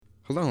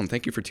Hello, and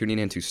thank you for tuning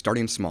in to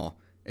Starting Small,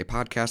 a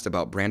podcast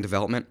about brand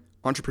development,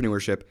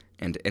 entrepreneurship,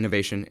 and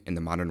innovation in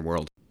the modern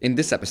world. In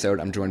this episode,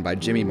 I'm joined by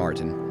Jimmy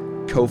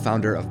Martin,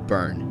 co-founder of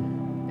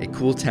Burn, a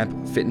cool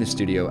temp fitness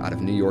studio out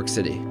of New York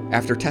City.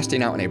 After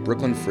testing out in a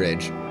Brooklyn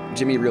fridge,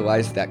 Jimmy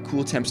realized that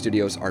cool temp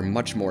studios are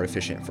much more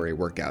efficient for a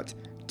workout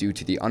due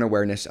to the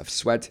unawareness of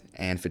sweat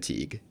and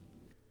fatigue.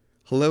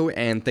 Hello,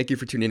 and thank you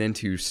for tuning in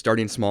to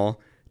Starting Small.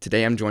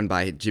 Today, I'm joined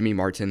by Jimmy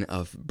Martin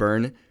of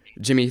Burn.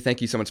 Jimmy,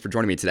 thank you so much for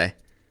joining me today.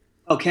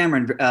 Oh,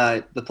 Cameron,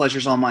 the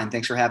pleasure's all mine.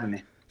 Thanks for having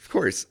me. Of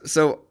course.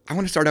 So I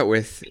want to start out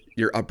with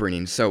your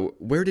upbringing. So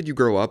where did you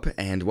grow up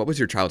and what was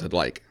your childhood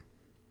like?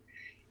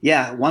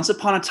 Yeah, once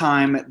upon a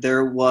time,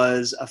 there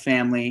was a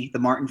family, the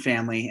Martin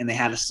family, and they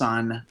had a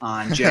son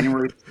on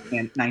January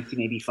 2nd,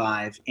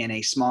 1985 in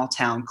a small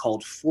town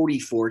called Forty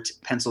Fort,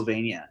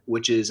 Pennsylvania,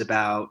 which is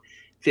about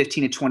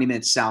 15 to 20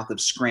 minutes south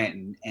of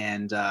Scranton.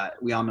 And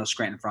we all know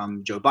Scranton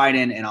from Joe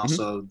Biden and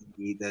also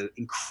the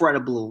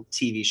incredible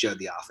TV show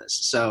The Office.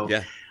 So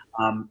Yeah.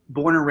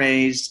 Born and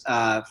raised,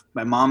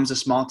 my mom's a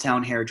small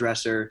town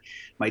hairdresser.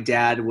 My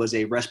dad was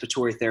a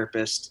respiratory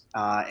therapist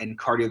and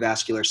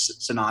cardiovascular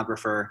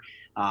sonographer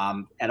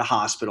at a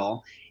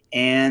hospital,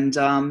 and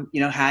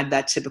had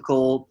that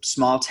typical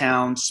small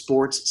town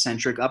sports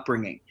centric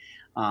upbringing.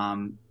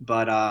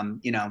 But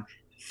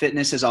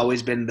fitness has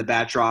always been the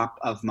backdrop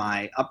of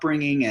my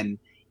upbringing, and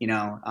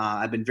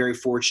I've been very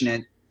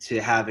fortunate to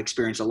have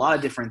experienced a lot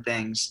of different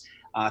things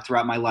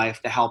throughout my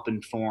life to help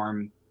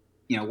inform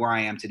where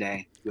I am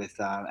today with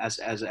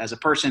as a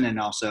person and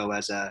also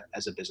as a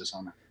business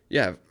owner.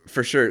 Yeah,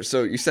 for sure.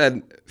 So you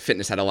said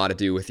fitness had a lot to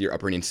do with your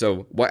upbringing.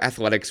 So what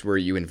athletics were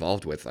you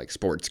involved with, like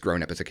sports,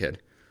 growing up as a kid?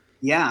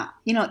 Yeah,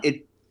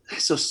 it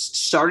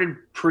started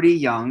pretty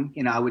young.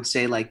 I would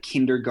say like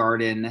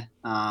kindergarten.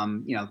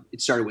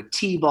 It started with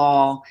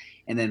t-ball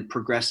and then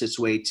progressed its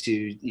way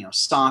to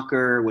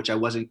soccer, which I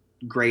wasn't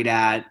great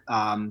at.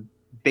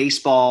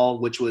 Baseball,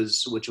 which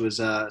was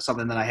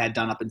something that I had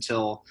done up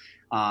until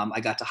I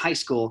got to high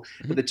school.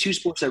 But the two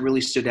sports that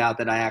really stood out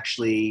that I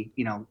actually,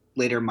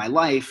 later in my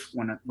life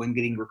when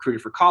getting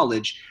recruited for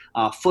college,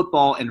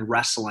 football and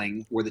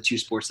wrestling were the two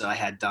sports that I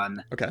had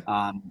done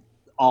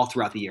all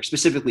throughout the year,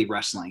 specifically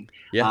wrestling.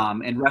 Yeah.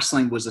 And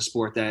wrestling was the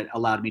sport that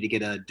allowed me to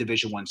get a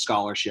Division I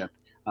scholarship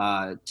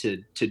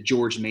to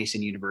George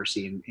Mason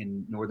University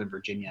in Northern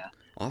Virginia.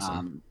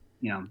 Awesome.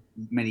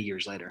 Many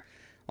years later.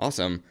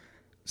 Awesome.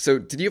 So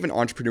did you have an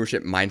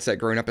entrepreneurship mindset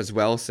growing up as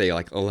well, say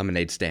like a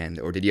lemonade stand,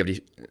 or did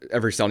you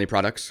ever sell any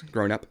products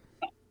growing up?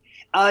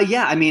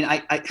 Yeah, I mean,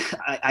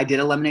 I did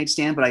a lemonade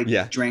stand, but I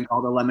drank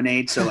all the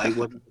lemonade, so I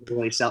wasn't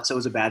really sell. So it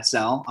was a bad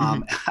sell. I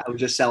was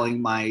just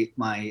selling my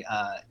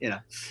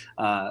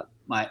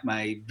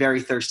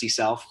very thirsty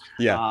self.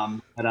 Yeah.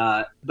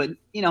 But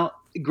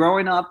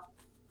growing up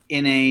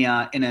in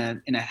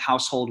a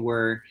household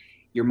where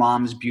your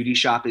mom's beauty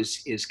shop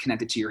is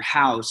connected to your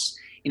house,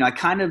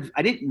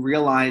 I didn't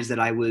realize that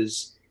I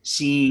was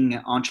seeing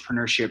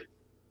entrepreneurship,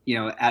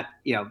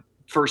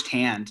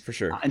 firsthand. For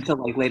sure. Until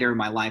like later in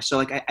my life. So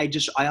like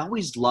I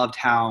always loved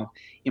how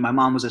my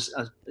mom was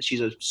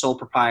she's a sole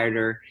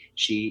proprietor.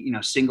 She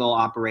single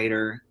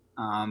operator,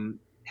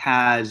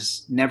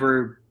 has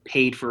never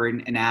paid for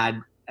an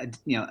ad,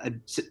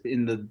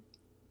 in the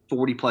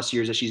 40 plus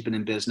years that she's been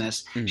in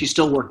business. She's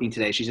still working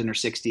today. She's in her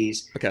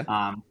 60s. Okay.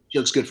 She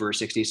looks good for her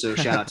 60s. So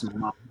shout out to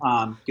my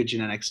mom. Good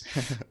genetics.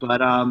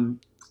 But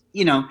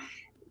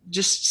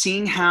just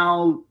seeing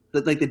how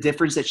the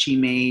difference that she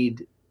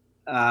made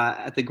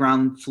at the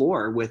ground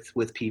floor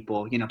with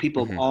people,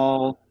 people of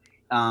all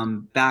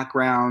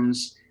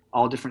backgrounds,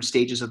 all different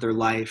stages of their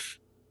life.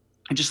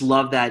 I just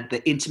love that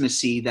the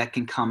intimacy that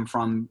can come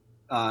from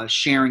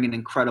sharing an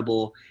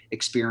incredible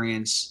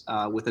experience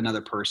with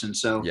another person.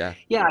 So yeah,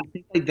 I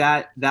think like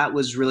that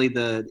was really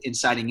the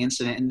inciting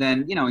incident. And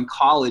then, in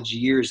college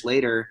years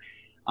later,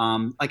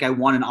 I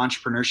won an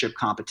entrepreneurship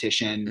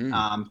competition,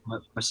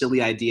 a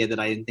silly idea that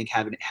I didn't think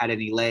had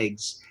any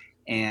legs.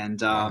 And,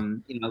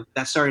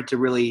 that started to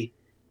really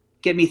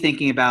get me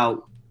thinking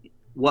about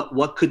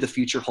what could the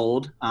future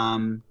hold.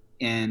 A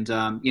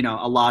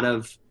lot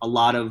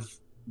of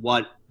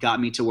what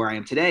got me to where I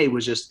am today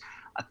was just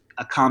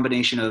a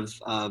combination of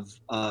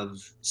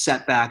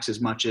setbacks as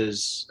much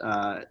as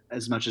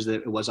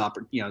it was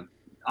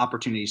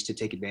opportunities to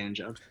take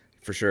advantage of.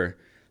 For sure.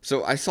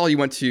 So I saw you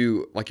went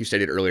to, like you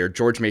stated earlier,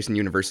 George Mason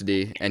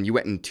University, and you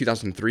went in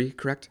 2003,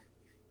 correct?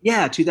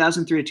 Yeah,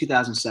 2003 to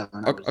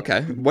 2007.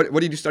 Okay. What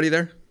did you study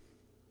there?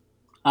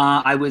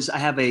 I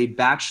have a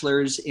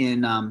bachelor's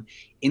in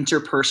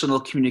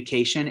interpersonal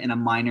communication and a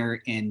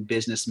minor in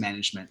business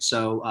management.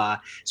 So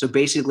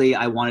basically,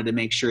 I wanted to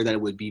make sure that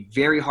it would be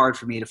very hard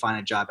for me to find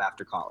a job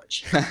after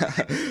college.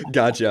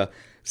 Gotcha.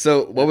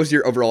 So what was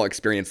your overall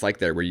experience like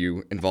there? Were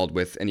you involved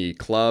with any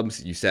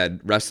clubs? You said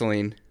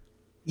wrestling.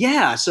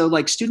 Yeah. So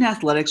like student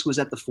athletics was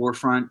at the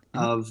forefront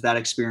of that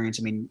experience.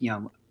 I mean,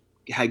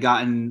 had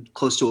gotten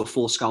close to a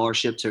full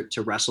scholarship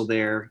to wrestle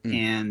there.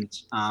 And,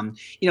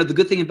 the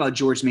good thing about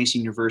George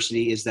Mason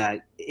University is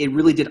that it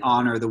really did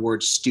honor the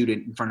word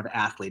student in front of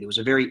athlete. It was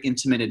a very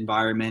intimate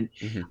environment.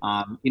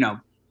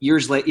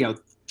 Years later,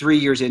 3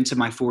 years into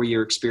my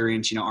 4-year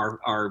experience,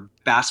 our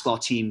basketball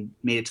team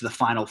made it to the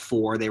Final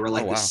Four. They were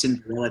like the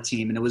Cinderella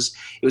team. And it was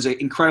an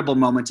incredible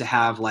moment to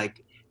have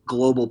like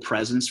global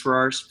presence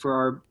for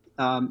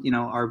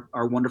our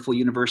wonderful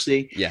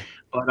university. Yeah.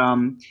 But,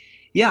 I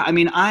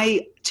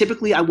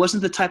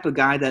wasn't the type of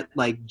guy that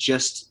like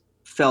just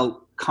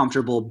felt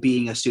comfortable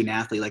being a student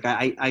athlete. Like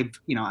I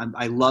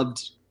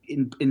loved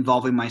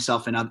involving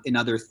myself in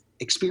other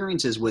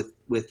experiences with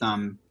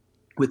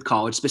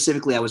college.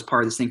 Specifically, I was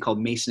part of this thing called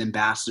Mason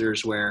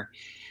Ambassadors, where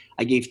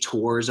I gave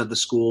tours of the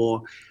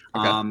school.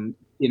 Okay.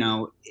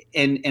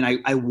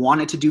 And I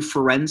wanted to do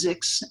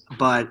forensics,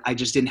 but I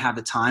just didn't have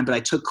the time. But I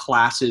took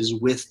classes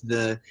with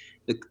the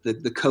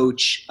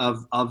coach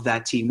of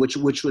that team, which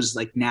was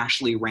like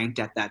nationally ranked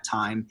at that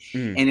time.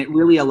 And it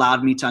really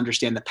allowed me to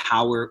understand the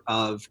power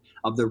of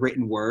the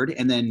written word,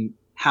 and then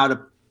how to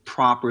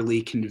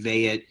properly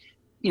convey it,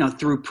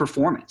 through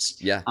performance.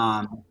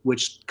 Yeah.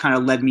 Which kind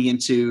of led me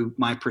into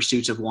my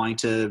pursuits of wanting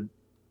to,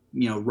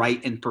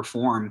 write and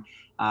perform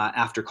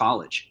after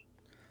college.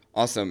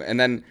 Awesome. And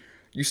then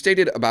you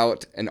stated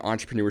about an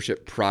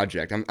entrepreneurship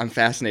project. I'm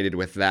fascinated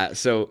with that.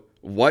 So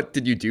what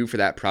did you do for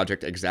that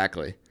project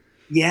exactly?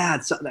 Yeah,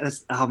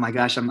 oh my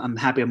gosh, I'm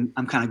happy.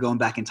 I'm kind of going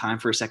back in time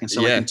for a second.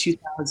 So like in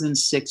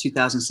 2006,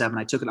 2007,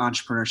 I took an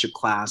entrepreneurship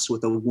class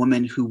with a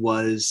woman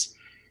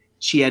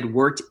she had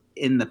worked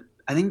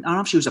I don't know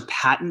if she was a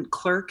patent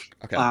clerk,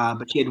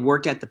 but she had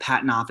worked at the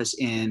patent office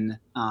in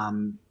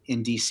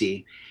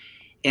DC.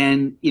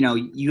 And,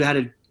 you had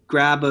to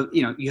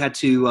you had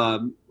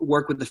to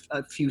work with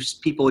a few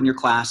people in your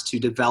class to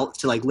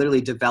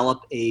literally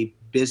develop a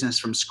business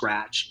from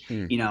scratch,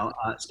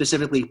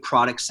 specifically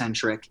product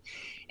centric.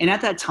 And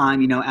at that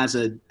time, as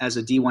a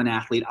D1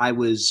 athlete, I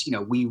was,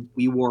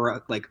 we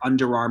wore like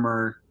Under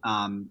Armour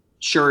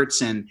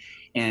shirts and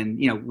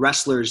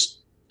wrestlers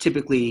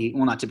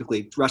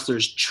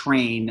wrestlers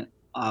train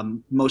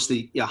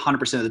mostly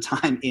 100% of the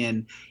time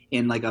in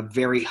like a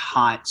very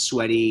hot,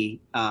 sweaty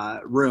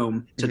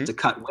room to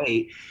cut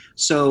weight.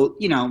 So,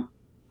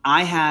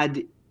 I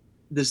had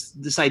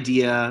this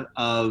idea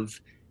of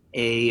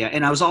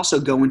and I was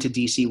also going to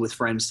DC with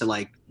friends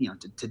to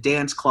to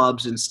dance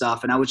clubs and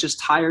stuff. And I was just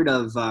tired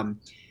of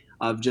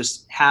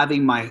just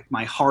having my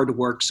hard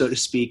work, so to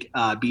speak,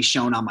 be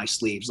shown on my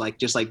sleeves,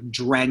 just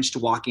drenched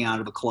walking out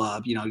of a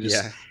club,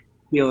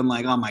 feeling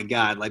like, oh my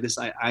God, like this,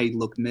 I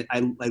look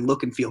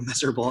and feel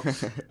miserable.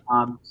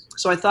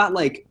 So I thought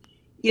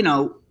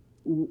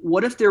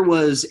what if there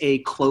was a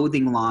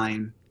clothing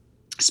line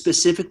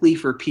specifically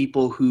for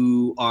people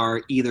who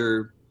are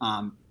either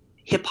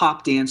hip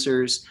hop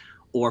dancers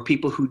or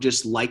people who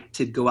just like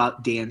to go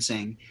out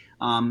dancing,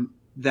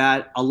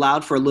 that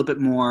allowed for a little bit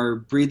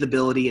more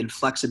breathability and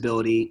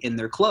flexibility in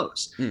their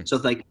clothes.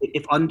 So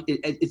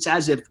it's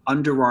as if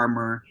Under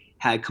Armour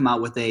had come out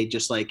with a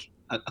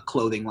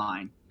clothing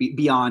line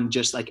beyond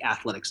just like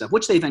athletic stuff,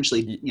 which they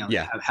eventually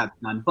have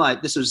done.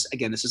 But this is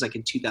like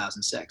in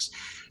 2006.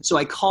 So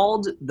I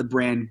called the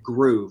brand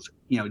Groove,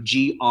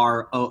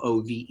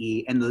 Groove,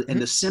 and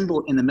the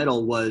symbol in the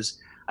middle was,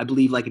 I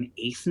believe, like an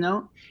eighth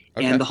note.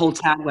 Okay. And the whole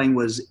tagline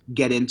was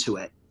 "Get into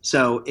it."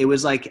 So it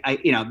was like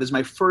this is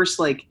my first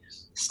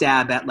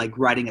stab at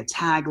writing a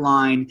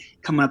tagline,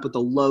 coming up with a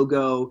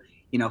logo,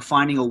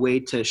 finding a way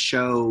to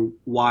show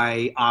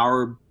why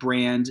our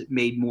brand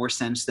made more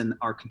sense than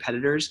our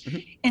competitors.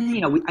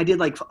 And I did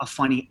a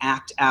funny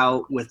act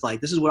out with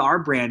this is what our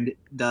brand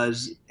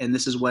does and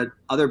this is what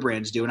other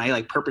brands do. And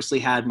I purposely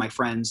had my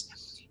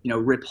friends,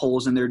 rip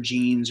holes in their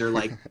jeans or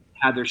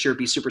have their shirt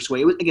be super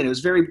sweaty. It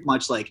was very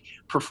much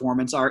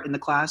performance art in the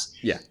class.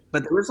 Yeah.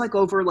 But there was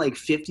over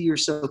 50 or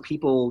so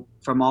people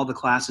from all the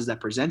classes that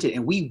presented,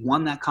 and we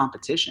won that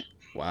competition.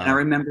 Wow. And I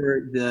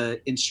remember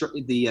the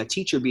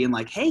teacher being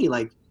like, "Hey,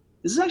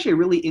 this is actually a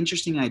really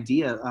interesting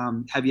idea.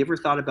 Have you ever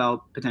thought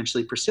about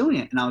potentially pursuing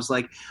it?" And I was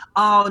like,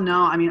 "Oh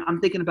no, I mean,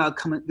 I'm thinking about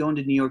going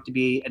to New York to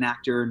be an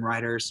actor and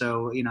writer.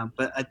 So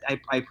but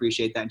I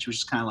appreciate that." And she was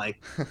just kind of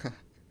like,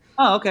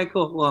 "Oh, okay,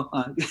 cool. Well,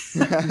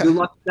 good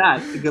luck with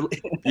that."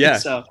 Yeah.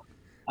 So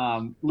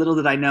little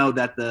did I know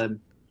that the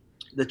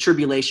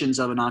tribulations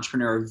of an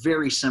entrepreneur are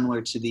very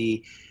similar to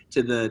the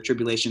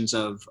tribulations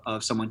of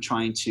someone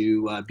trying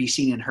to be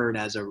seen and heard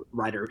as a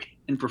writer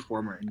and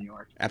performer in New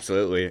York.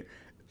 Absolutely.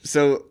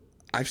 So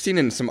I've seen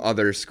in some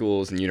other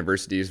schools and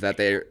universities that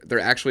they're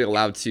actually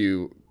allowed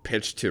to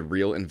pitch to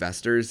real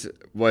investors.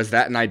 Was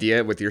that an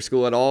idea with your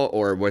school at all,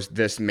 or was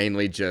this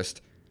mainly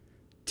just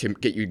to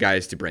get you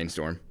guys to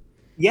brainstorm?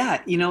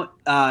 Yeah,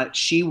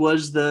 she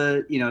was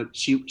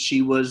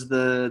she was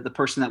the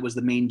person that was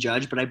the main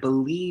judge, but I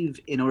believe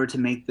in order to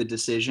make the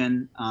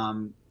decision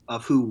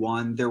of who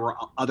won, there were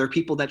other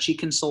people that she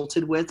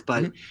consulted with,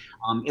 but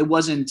it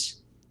wasn't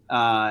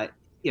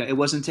it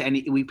wasn't to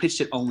any. We pitched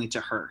it only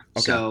to her.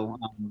 Okay.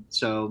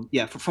 So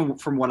yeah,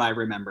 from what I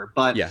remember,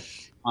 but yeah.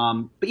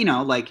 But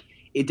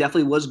it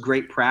definitely was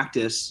great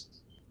practice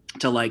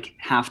to like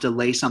have to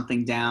lay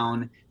something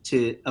down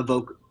to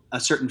evoke a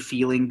certain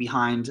feeling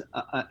behind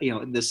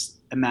this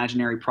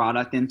imaginary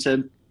product, and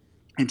to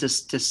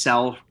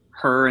sell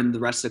her and the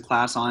rest of the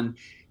class on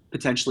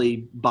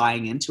potentially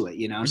buying into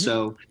it,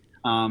 So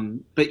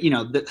but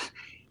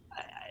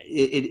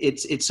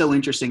it's so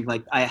interesting.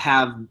 Like, I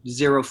have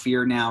zero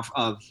fear now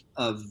of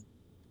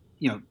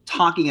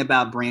talking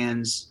about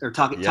brands, or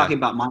talking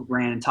about my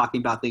brand and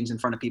talking about things in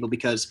front of people,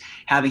 because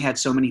having had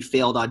so many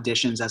failed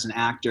auditions as an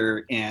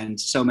actor and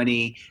so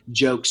many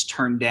jokes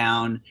turned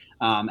down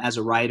as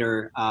a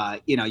writer,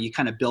 you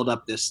kind of build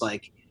up this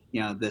like,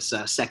 this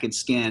second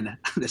skin,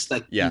 this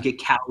like you get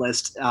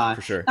calloused,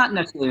 for sure. not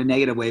necessarily in a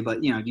negative way,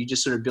 but you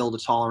just sort of build a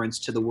tolerance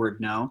to the word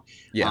no,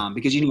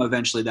 because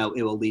eventually that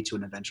it will lead to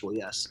an eventual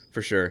yes.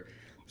 For sure.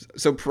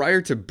 So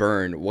prior to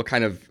Burn, what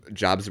kind of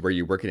jobs were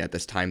you working at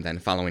this time then,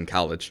 following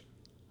college?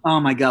 Oh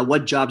my God,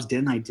 what jobs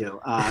didn't I do?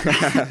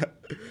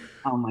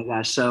 Oh my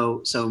gosh.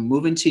 So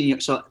moving to New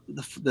York, so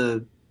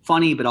the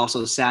funny but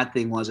also the sad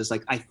thing was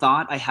like I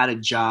thought I had a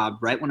job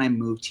right when I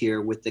moved here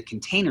with the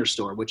Container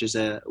Store, which is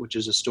a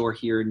store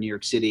here in New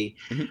York City,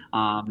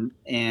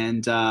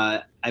 and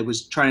I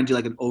was trying to do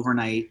like an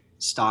overnight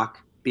stock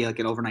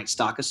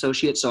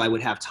associate, so I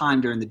would have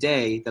time during the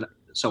day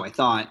so I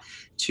thought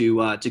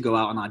to go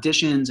out on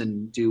auditions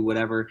and do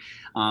whatever.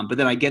 But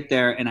then I get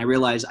there and I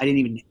realized I didn't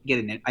even get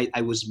in it.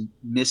 I was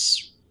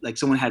like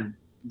someone had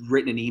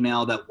written an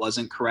email that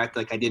wasn't correct.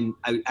 Like I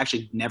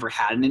actually never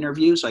had an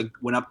interview. So I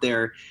went up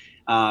there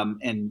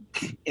and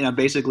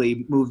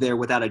basically moved there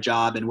without a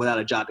job and without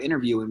a job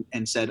interview,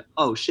 and said,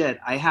 oh shit,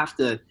 I have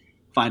to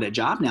find a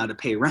job now to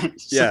pay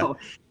rent. Yeah. So,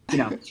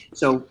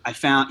 so I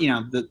found,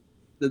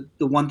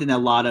 the one thing that a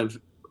lot of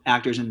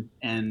actors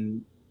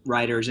and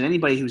writers and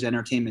anybody who's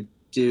entertainment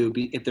do,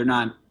 if they're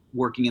not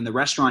working in the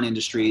restaurant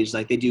industries,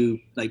 like they do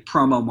like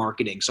promo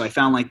marketing. So I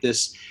found like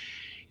this,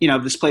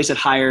 this place that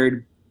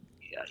hired,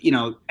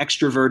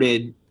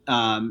 extroverted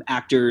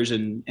actors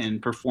and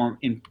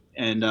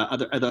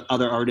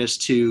other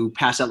artists to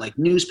pass out like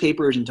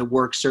newspapers and to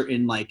work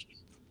certain like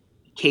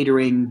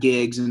catering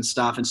gigs and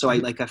stuff. And so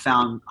I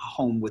found a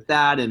home with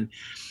that, and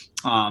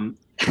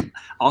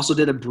also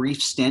did a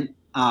brief stint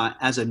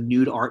as a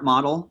nude art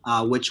model,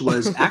 which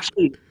was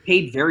actually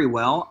paid very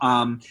well.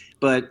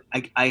 But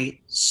I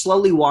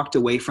slowly walked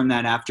away from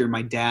that after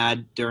my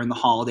dad during the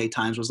holiday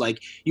times was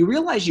like, you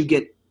realize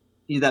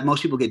that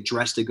most people get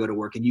dressed to go to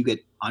work and you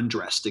get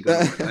undressed to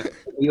go to work.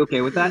 Are you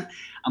okay with that?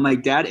 I'm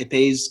like, Dad, it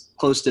pays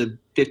close to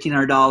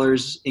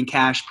 $1,500 in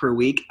cash per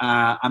week.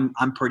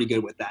 I'm pretty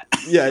good with that.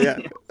 Yeah.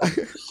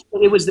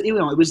 It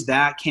was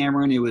that,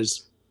 Cameron. It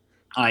was,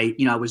 I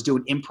was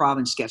doing improv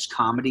and sketch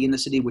comedy in the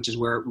city, which is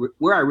where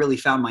I really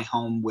found my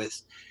home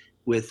with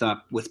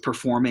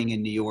performing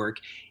in New York,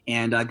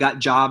 and I got a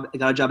job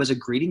as a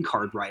greeting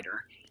card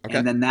writer. Okay.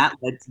 And then that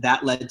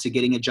led to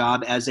getting a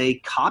job as a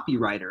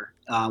copywriter,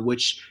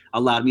 which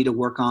allowed me to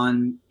work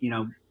on,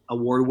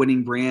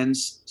 award-winning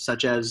brands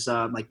such as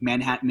like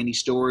Manhattan Mini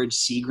Storage,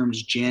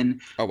 Seagram's Gin,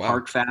 oh, wow.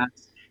 Park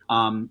Fast.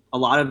 A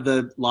lot of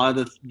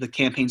the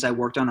campaigns I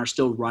worked on are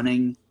still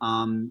running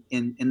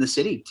in the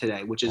city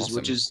today, which is awesome.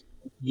 Which is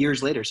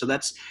years later. So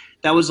that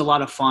was a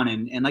lot of fun.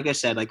 And like I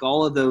said, like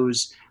all of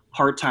those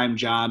part-time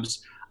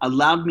jobs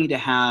allowed me to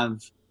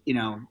have,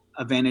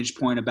 a vantage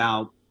point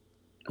about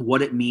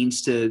what it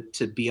means to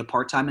be a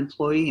part-time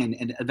employee,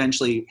 and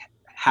eventually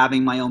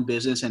having my own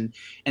business and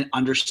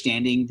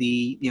understanding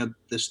the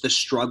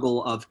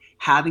struggle of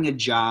having a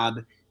job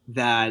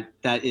that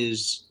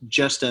is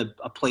just a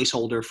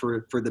placeholder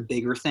for the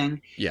bigger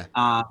thing. Yeah.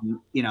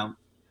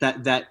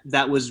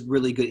 That was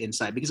really good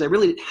insight, because I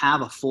really didn't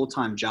have a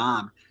full-time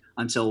job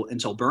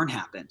until Burn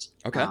happened.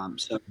 Okay.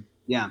 So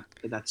yeah,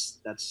 that's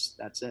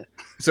it.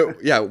 So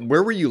yeah,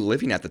 where were you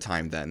living at the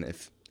time then,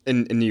 if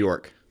in New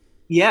York?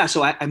 Yeah,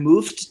 so I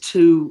moved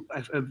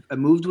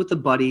with a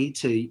buddy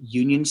to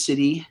Union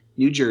City,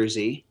 New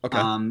Jersey. Okay.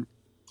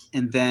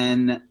 And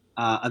then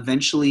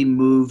eventually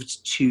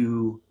moved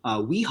to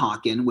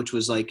Weehawken, which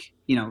was like,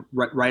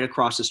 right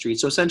across the street.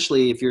 So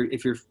essentially, if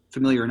you're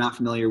familiar or not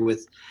familiar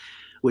with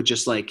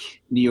just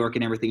like New York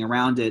and everything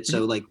around it.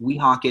 So like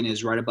Weehawken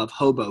is right above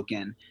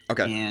Hoboken.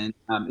 Okay. And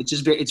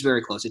it's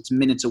very close. It's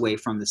minutes away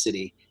from the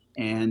city.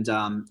 And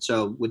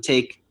so would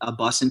take a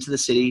bus into the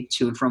city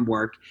to and from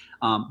work.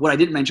 What I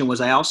didn't mention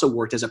was I also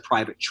worked as a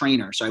private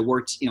trainer. So I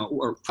worked,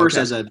 first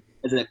as a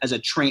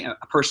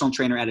personal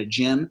trainer at a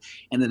gym,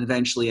 and then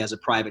eventually as a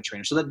private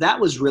trainer. So that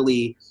was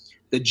really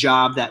the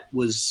job that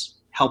was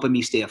helping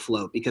me stay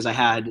afloat, because I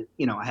had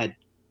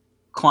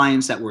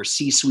clients that were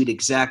C-suite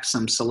execs,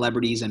 some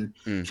celebrities in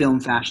film,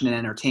 fashion, and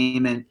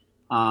entertainment.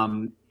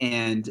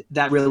 And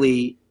that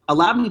really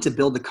allowed me to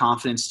build the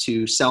confidence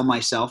to sell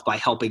myself by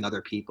helping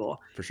other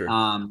people. For sure.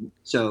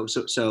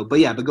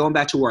 But going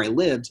back to where I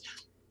lived,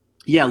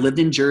 lived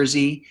in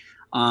Jersey,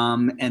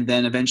 and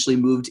then eventually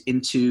moved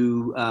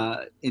into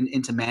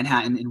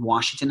Manhattan in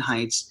Washington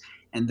Heights,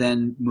 and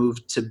then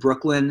moved to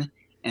Brooklyn,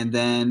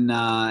 and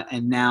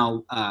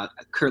now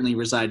currently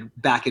reside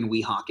back in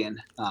Weehawken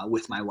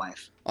with my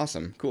wife.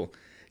 Awesome. Cool.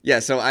 Yeah.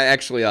 So I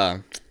actually,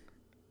 I'm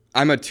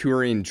a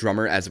touring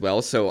drummer as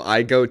well. So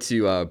I go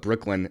to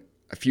Brooklyn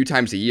a few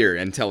times a year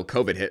until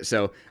COVID hit.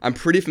 So I'm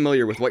pretty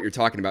familiar with what you're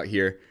talking about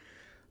here.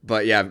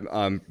 But yeah,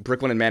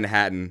 Brooklyn and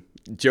Manhattan,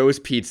 Joe's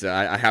Pizza.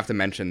 I have to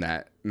mention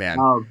that, man.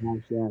 Oh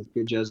gosh, yeah,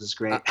 Good Joe's is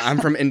great. I'm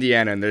from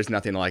Indiana, and there's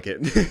nothing like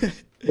it.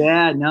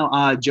 Yeah,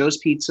 no, Joe's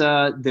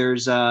Pizza.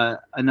 There's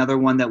another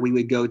one that we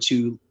would go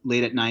to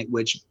late at night,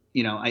 which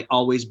I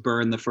always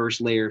burn the first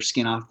layer of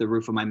skin off the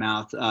roof of my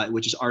mouth,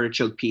 which is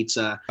Artichoke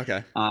Pizza.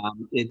 Okay.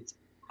 It's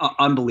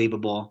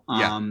unbelievable.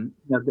 Yeah.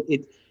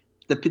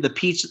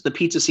 The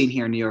pizza scene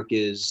here in New York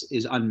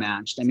is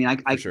unmatched. I mean,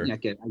 I sure. I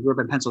grew up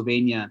in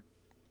Pennsylvania,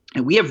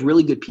 and we have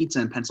really good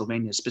pizza in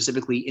Pennsylvania,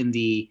 specifically in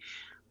the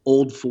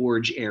Old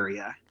Forge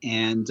area.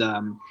 And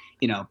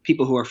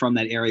people who are from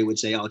that area would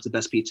say, "Oh, it's the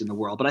best pizza in the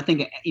world." But I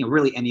think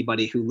really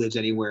anybody who lives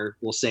anywhere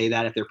will say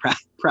that if they're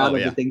proud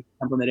of the things that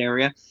come from that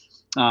area.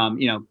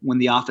 When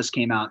The Office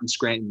came out in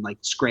Scranton,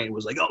 Scranton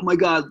was like, "Oh my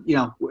God!"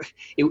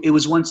 It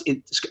was once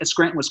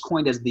Scranton was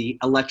coined as the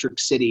Electric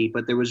City,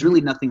 but there was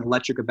really nothing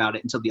electric about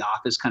it until The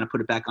Office kind of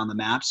put it back on the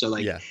map. So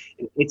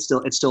it's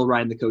still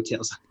riding the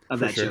coattails of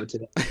that show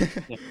today.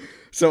 Yeah.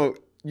 So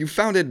you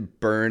founded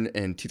Burn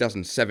in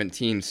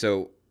 2017.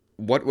 So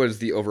what was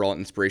the overall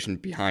inspiration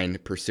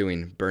behind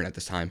pursuing Burn at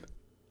this time?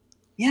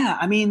 Yeah,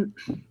 I mean,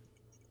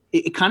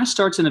 it kind of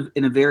starts in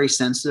a very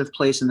sensitive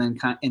place, and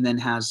then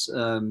has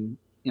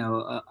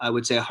I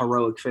would say a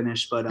heroic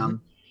finish. But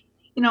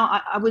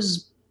I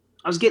was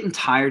getting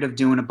tired of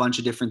doing a bunch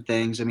of different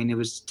things. I mean, it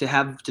was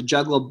to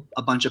juggle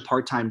a bunch of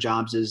part-time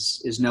jobs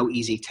is no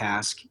easy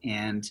task.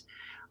 And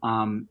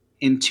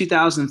in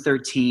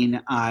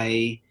 2013,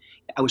 I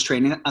was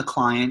training a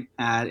client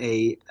at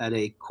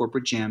a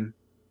corporate gym,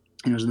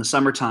 and it was in the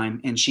summertime,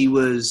 and she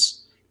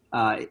was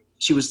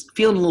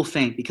feeling a little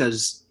faint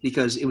because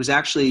it was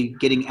actually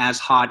getting as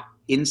hot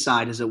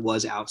inside as it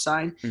was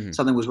outside. Mm-hmm.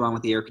 Something was wrong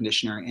with the air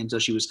conditioner, and so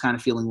she was kind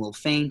of feeling a little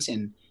faint,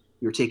 and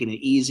we were taking it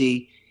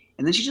easy.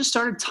 And then she just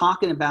started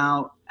talking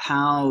about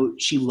how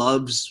she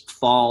loves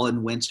fall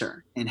and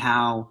winter, and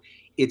how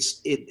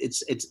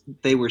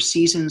they were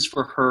seasons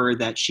for her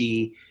that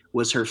she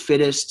was her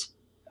fittest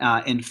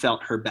and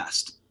felt her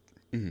best.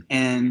 Mm-hmm.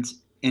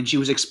 And she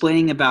was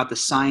explaining about the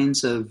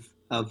science of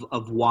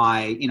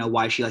why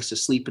she likes to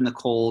sleep in the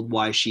cold,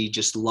 why she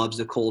just loves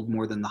the cold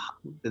more than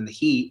the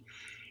heat.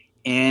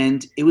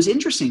 And it was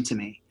interesting to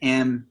me.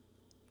 And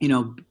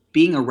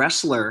being a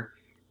wrestler,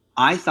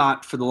 I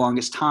thought for the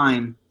longest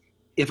time,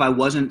 if I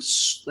wasn't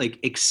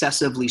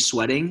excessively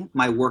sweating,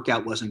 my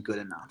workout wasn't good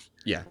enough.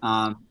 Yeah.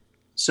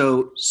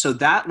 So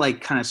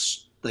that kind of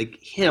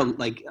hit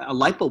a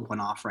light bulb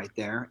went off right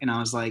there, and I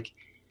was like,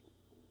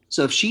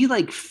 so if she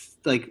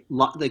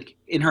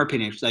in her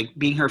opinion,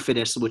 being her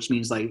fittest, which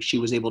means she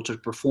was able to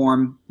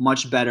perform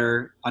much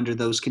better under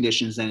those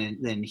conditions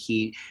than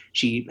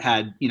she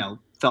had,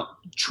 felt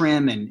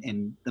trim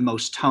and the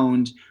most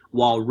toned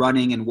while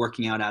running and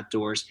working out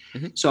outdoors.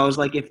 Mm-hmm. So I was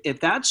like, if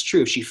that's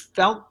true, if she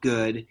felt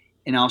good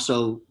and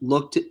also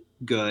looked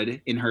good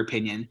in her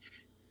opinion,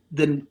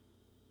 then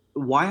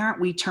why aren't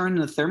we turning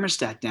the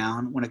thermostat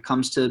down when it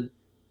comes to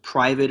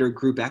private or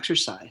group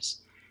exercise?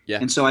 Yeah.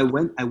 And so I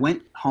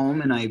went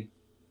home and I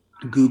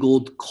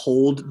Googled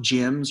cold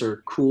gyms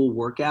or cool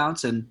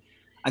workouts, and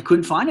I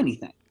couldn't find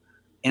anything.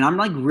 And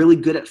I'm really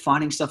good at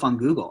finding stuff on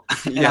Google.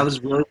 And I was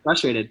really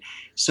frustrated.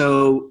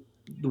 So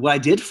what I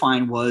did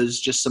find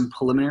was just some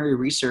preliminary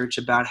research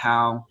about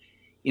how,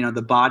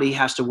 the body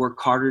has to work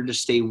harder to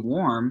stay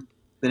warm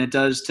than it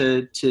does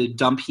to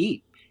dump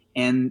heat.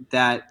 And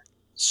that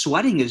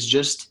sweating is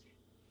just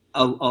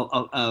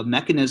a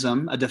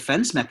mechanism, a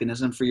defense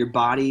mechanism for your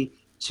body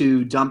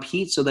to dump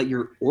heat so that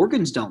your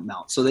organs don't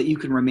melt, so that you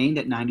can remain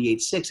at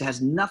 98.6. It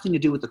has nothing to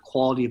do with the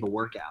quality of a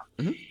workout.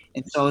 Mm-hmm.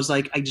 And so I was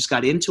I just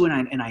got into it,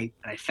 and I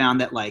found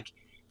that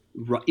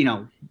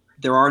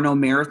there are no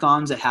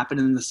marathons that happen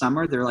in the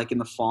summer. They're in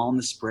the fall and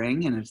the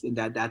spring, and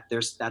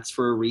that's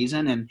for a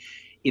reason. And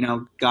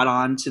got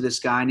on to this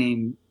guy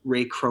named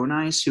Ray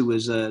Cronise, who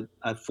was a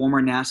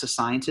former NASA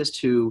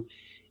scientist who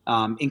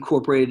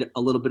incorporated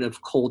a little bit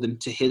of cold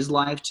into his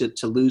life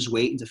to lose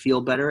weight and to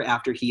feel better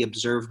after he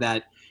observed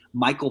that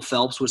Michael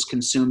Phelps was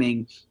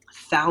consuming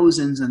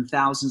thousands and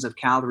thousands of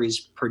calories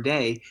per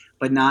day,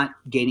 but not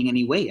gaining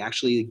any weight,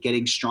 actually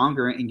getting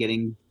stronger and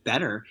getting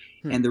better.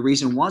 And the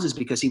reason is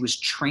because he was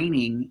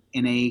training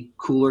in a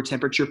cooler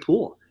temperature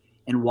pool,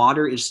 and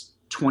water is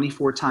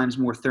 24 times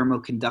more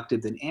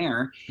thermoconductive than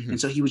air. Mm-hmm.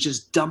 And so he was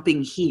just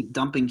dumping heat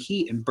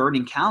and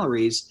burning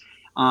calories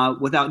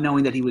without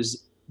knowing that he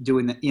was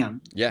doing that,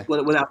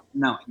 without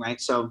knowing.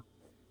 Right. So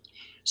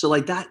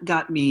that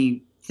got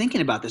me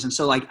thinking about this. And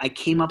so I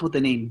came up with the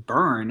name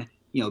Burn,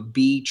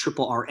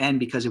 BRRN,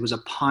 because it was a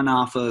pun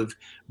off of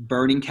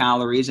burning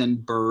calories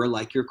and burr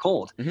like you're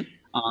cold.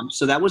 Mm-hmm.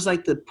 So that was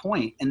the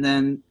point. And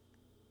then,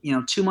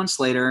 2 months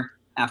later,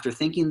 after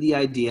thinking the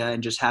idea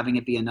and just having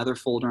it be another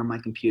folder on my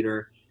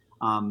computer,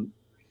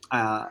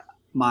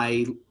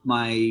 my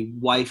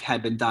wife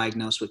had been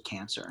diagnosed with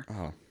cancer.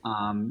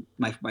 Oh.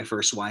 My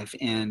first wife,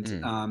 and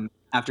Mm.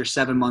 after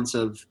 7 months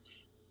of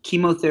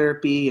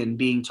chemotherapy and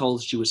being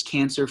told she was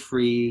cancer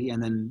free,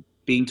 and then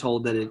being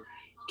told that it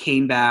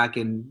came back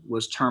and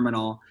was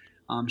terminal,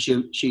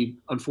 she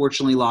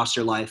unfortunately lost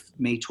her life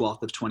May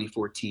 12th of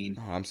 2014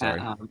 Oh, I'm sorry.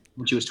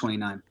 when she was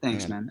 29.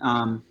 Thanks, Man.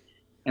 man.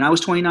 And I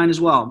was 29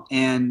 as well.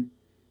 And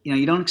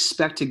you don't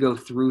expect to go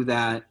through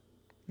that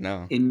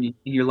No. in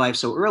your life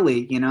so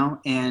early,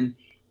 and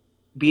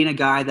being a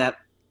guy that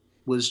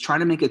was trying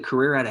to make a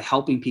career out of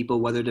helping people,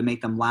 whether to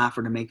make them laugh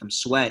or to make them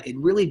sweat, it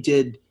really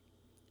did.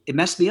 It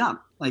messed me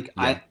up. Like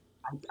Yeah.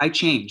 I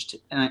changed,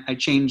 and I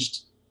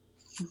changed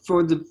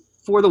for the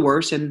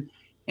worse,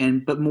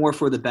 but more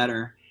for the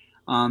better,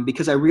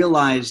 because I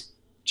realized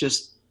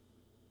just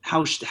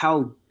how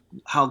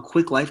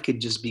quick life could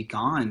just be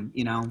gone,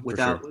 For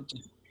sure.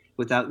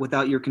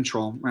 without your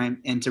control, right?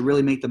 And to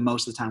really make the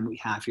most of the time we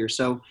have here.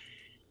 So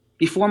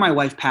before my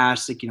wife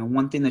passed, like,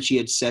 one thing that she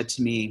had said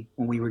to me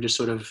when we were just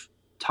sort of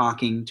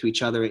talking to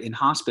each other in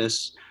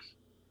hospice,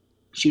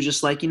 she was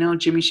just like,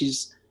 Jimmy,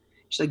 she's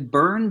like,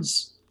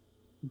 burns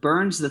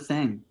the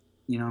thing,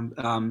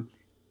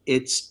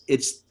 it's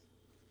it's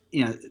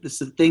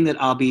the thing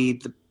that I'll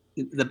be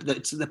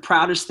it's the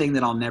proudest thing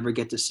that I'll never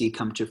get to see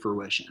come to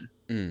fruition.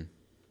 Mm.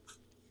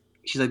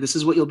 She's like, this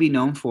is what you'll be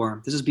known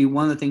for. This is be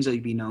one of the things that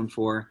you'll be known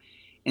for.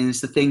 And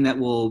it's the thing that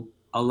will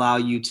allow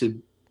you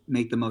to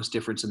make the most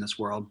difference in this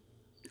world.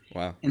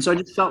 Wow. And so I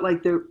just felt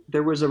like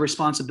there was a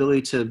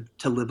responsibility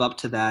to live up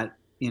to that,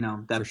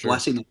 For that sure.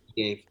 blessing that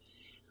she gave.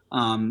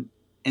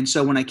 And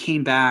so when I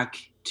came back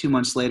 2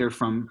 months later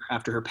from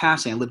after her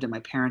passing, I lived at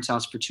my parents'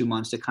 house for 2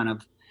 months to kind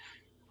of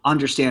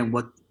understand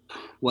what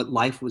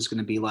life was going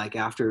to be like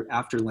after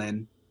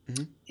Lynn.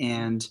 Mm-hmm.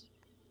 And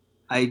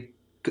I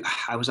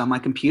was on my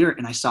computer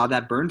and I saw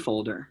that burn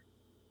folder,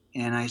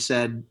 and I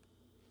said,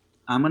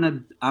 I'm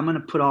gonna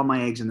put all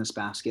my eggs in this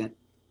basket.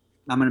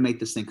 I'm gonna make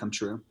this thing come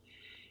true.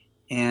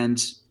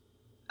 And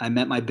I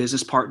met my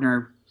business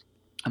partner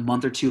a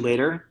month or two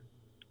later.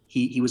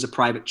 He was a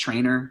private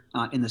trainer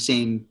in the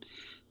same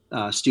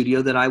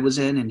studio that I was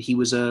in, and he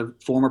was a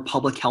former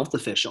public health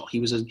official. He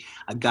was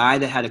a guy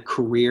that had a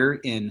career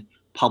in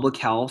public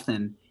health,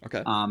 and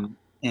Okay.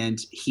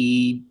 And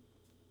he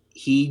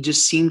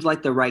just seemed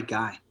like the right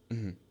guy.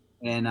 Mm-hmm.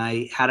 And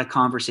I had a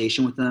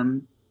conversation with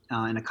him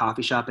in a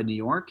coffee shop in New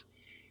York,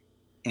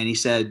 and he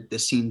said,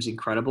 "This seems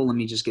incredible. Let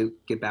me just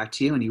get back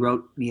to you." And he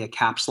wrote me a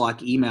caps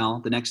lock email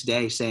the next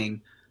day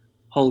saying,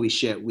 "Holy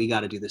shit, we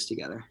got to do this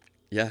together."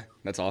 Yeah,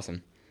 that's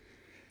awesome.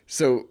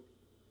 So,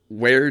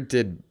 where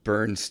did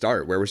Burn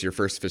start? Where was your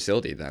first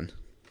facility then?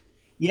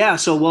 Yeah.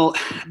 So, well,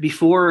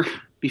 before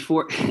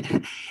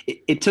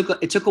it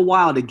took a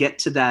while to get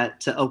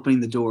to opening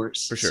the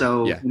doors. For sure.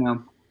 So,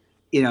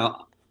 Yeah.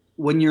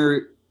 when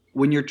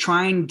you're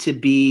trying to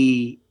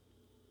be,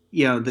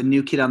 the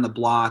new kid on the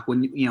block,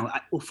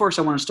 well, first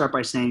I want to start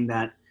by saying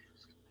that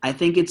I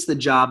think it's the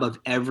job of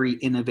every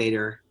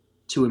innovator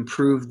to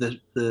improve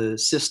the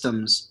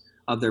systems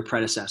of their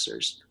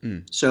predecessors.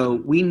 Mm.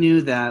 So we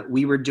knew that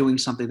we were doing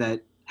something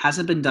that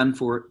hasn't been done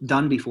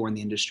before in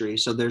the industry.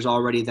 So there's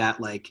already that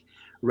like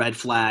red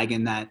flag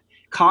and that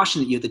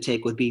caution that you have to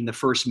take with being the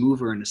first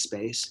mover in the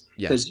space,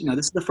 Yeah. because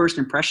this is the first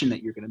impression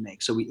that you're going to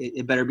make. So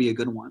it better be a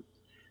good one.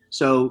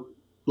 So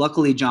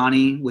luckily,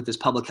 Johnny, with his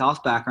public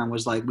health background,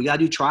 was like, we got to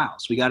do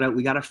trials. We got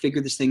to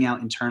figure this thing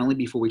out internally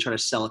before we try to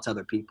sell it to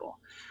other people.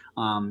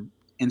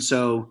 And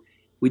so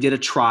we did a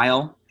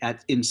trial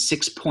in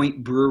 6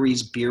 Point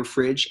Brewery's beer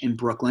fridge in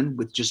Brooklyn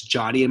with just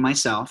Johnny and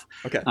myself.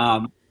 Okay.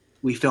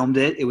 We filmed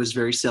it. It was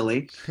very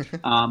silly,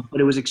 but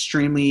it was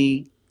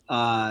extremely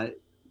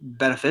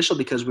beneficial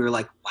because we were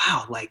like,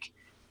 wow, like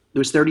it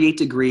was 38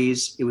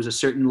 degrees. It was a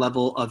certain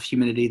level of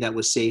humidity that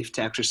was safe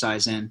to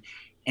exercise in.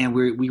 And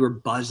we were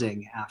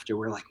buzzing after.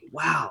 We're like,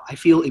 wow, I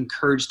feel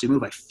encouraged to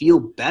move. I feel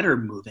better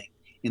moving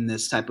in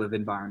this type of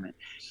environment.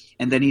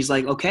 And then he's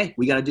like, okay,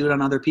 we got to do it on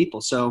other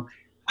people. So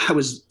I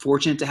was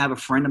fortunate to have a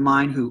friend of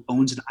mine who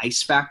owns an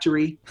ice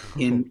factory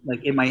in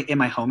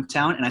my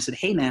hometown. And I said,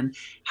 hey man,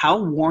 how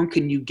warm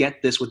can you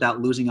get this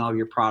without losing all of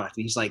your product?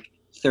 And he's like,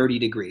 30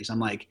 degrees. I'm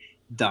like,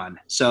 done.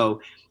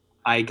 So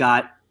I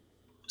got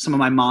some of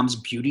my mom's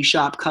beauty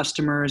shop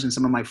customers and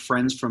some of my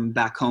friends from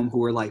back home who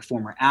were like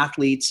former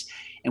athletes.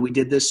 And we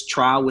did this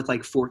trial with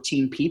like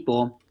 14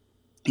 people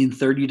in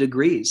 30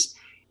 degrees,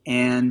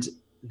 and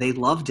they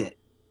loved it.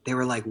 They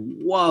were like,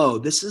 whoa,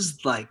 this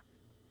is like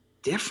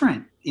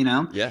different,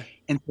 Yeah.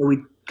 And so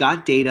we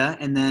got data,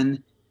 and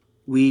then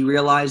we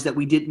realized that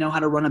we didn't know how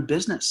to run a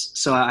business.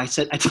 So I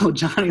told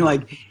Johnny,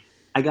 like,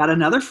 I got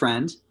another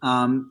friend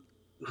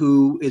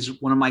who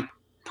is one of my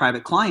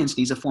private clients, and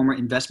he's a former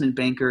investment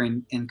banker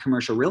and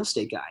commercial real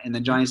estate guy. And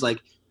then Johnny's like,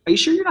 are you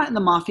sure you're not in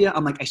the mafia?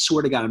 I'm like, I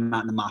swear to God, I'm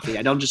not in the mafia.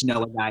 I don't just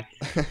know a guy.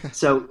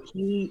 So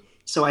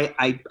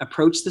I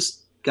approached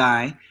this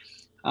guy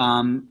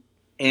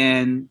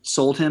and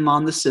sold him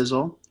on the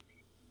sizzle.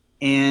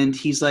 And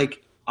he's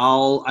like,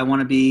 I want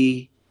to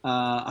be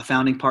a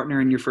founding partner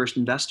and your first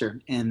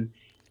investor. And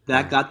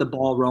That got the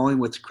ball rolling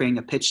with creating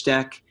a pitch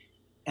deck,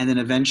 and then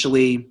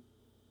eventually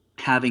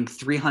having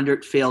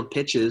 300 failed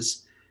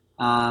pitches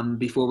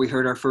before we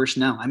heard our first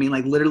no. I mean,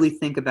 like literally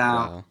think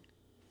about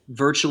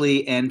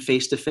virtually and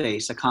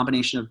face-to-face, a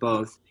combination of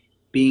both,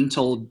 being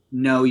told,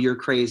 no, you're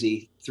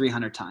crazy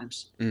 300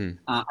 times.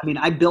 I mean,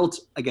 I built,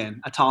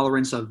 again, a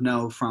tolerance of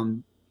no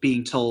from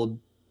being told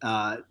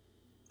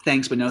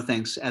thanks but no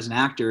thanks as an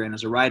actor and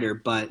as a writer.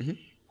 But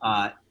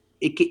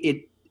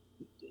it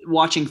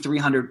watching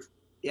 300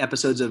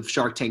 episodes of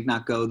Shark Tank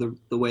not go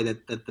the way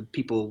that the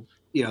people,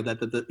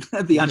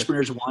 that the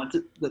entrepreneurs want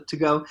it to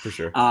go, for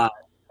sure,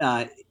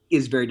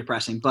 is very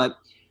depressing. But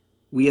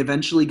we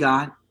eventually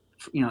got,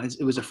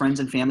 it was a friends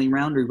and family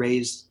round. We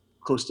raised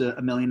close to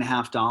 $1.5 million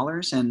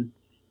and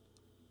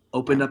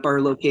opened up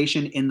our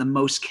location in the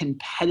most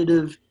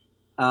competitive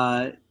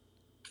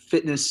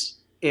fitness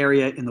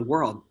area in the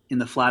world, in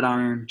the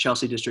Flatiron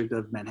Chelsea district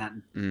of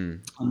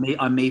Manhattan, on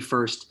May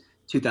 1st,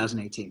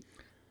 2018.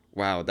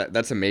 Wow,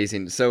 that's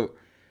amazing. So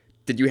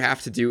did you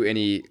have to do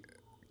any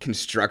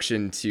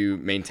construction to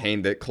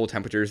maintain the cold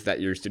temperatures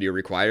that your studio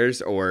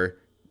requires, or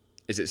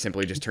is it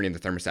simply just turning the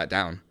thermostat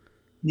down?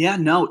 Yeah,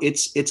 no,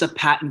 it's a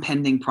patent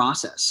pending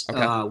process.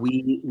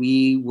 Okay.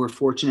 We were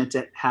fortunate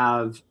to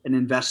have an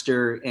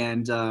investor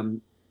and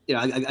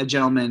a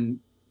gentleman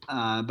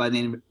by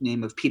the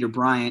name of Peter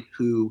Bryant,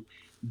 who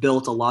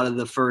built a lot of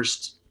the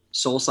first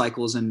Soul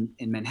Cycles in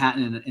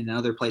Manhattan and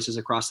other places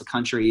across the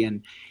country.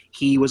 And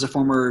he was a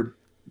former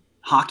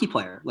hockey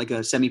player, like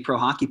a semi-pro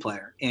hockey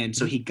player. And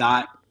so he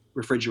got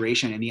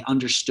refrigeration and he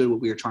understood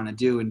what we were trying to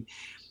do. And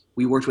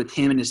we worked with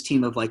him and his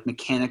team of like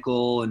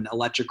mechanical and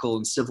electrical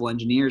and civil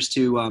engineers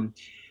to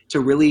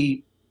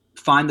really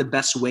find the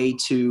best way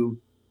to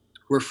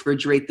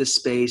refrigerate this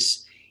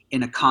space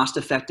in a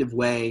cost-effective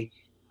way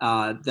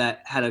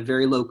that had a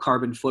very low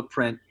carbon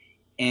footprint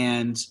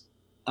and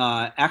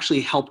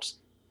actually helped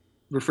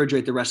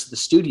refrigerate the rest of the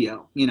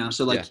studio.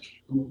 So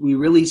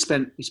we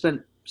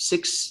spent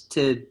 6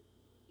 to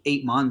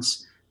 8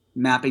 months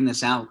mapping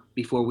this out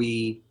before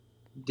we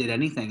did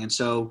anything. And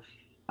so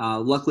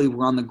luckily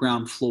we're on the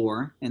ground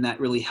floor, and that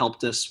really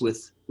helped us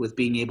with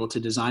being able to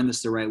design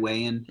this the right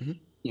way. And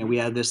we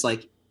had this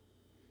like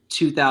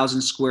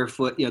 2,000 square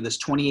foot, this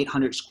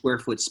 2,800 square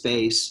foot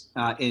space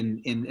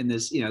in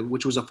this,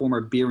 which was a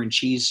former beer and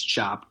cheese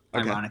shop,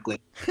 ironically,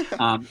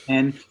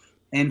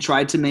 and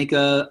tried to make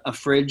a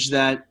fridge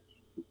that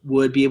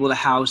would be able to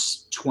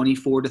house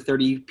 24 to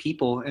 30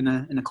 people in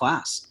a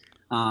class.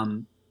 But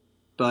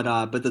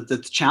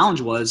the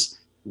challenge was,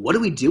 what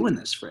do we do in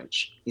this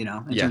fridge, in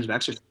terms of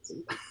exercise?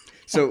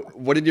 So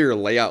what did your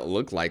layout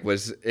look like?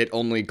 Was it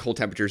only cold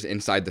temperatures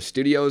inside the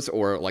studios,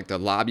 or like the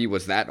lobby,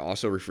 was that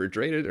also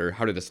refrigerated, or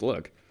how did this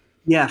look?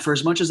 Yeah, for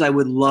as much as I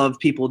would love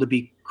people to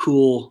be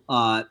cool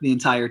the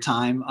entire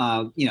time,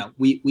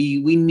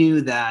 we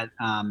knew that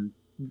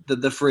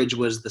the fridge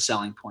was the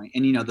selling point.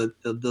 And,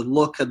 the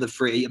look of the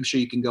fridge, I'm sure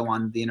you can go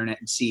on the internet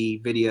and see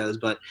videos,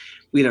 but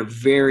we had a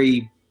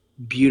very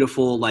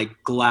beautiful like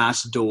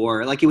glass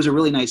door. Like it was a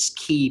really nice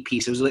key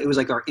piece. It was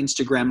like our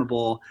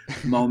Instagrammable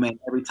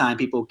moment. Every time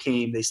people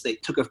came, they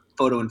took a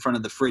photo in front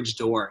of the fridge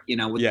door, with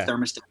the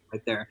thermostat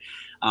right there.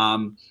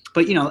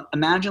 But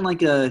imagine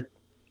like an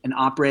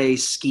Opry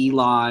ski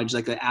lodge,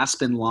 like an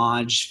Aspen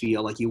Lodge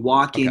feel. Like you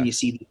walk in, you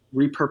see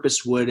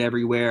repurposed wood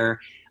everywhere.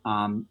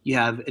 You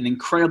have an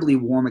incredibly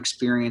warm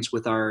experience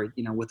with our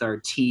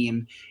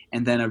team,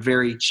 and then a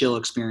very chill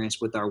experience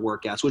with our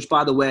workouts, which,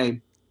 by the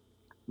way,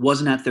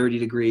 wasn't at 30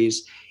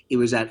 degrees. It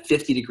was at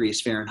 50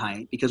 degrees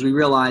Fahrenheit, because we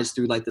realized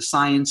through like the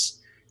science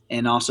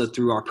and also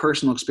through our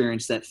personal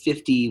experience that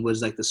 50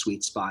 was like the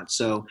sweet spot.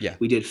 So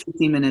we did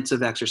 15 minutes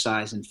of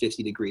exercise in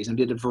 50 degrees and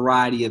did a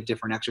variety of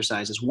different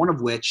exercises, one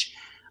of which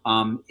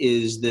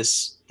is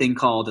this thing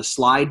called a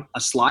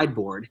slide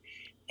board.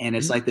 And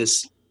it's like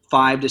this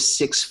 5 to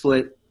 6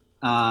 foot,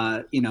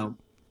 by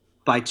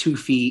 2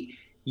 feet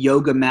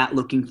yoga mat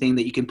looking thing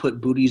that you can put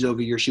booties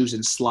over your shoes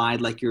and slide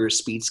like you're a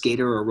speed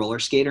skater or a roller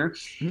skater.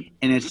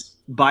 And it's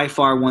by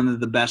far one of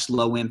the best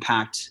low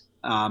impact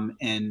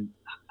and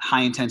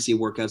high intensity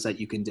workouts that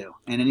you can do.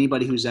 And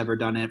anybody who's ever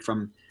done it,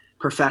 from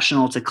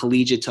professional to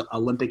collegiate to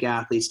Olympic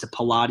athletes to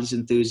Pilates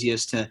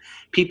enthusiasts to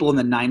people in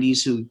the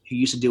 90s who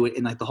used to do it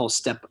in like the whole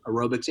step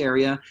aerobics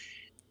area,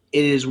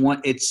 it is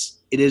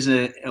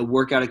a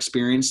workout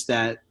experience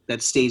that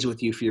stays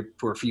with you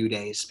for a few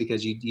days,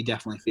 because you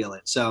definitely feel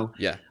it. So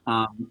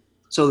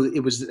so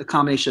it was a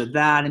combination of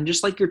that and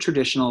just like your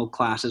traditional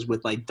classes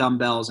with like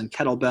dumbbells and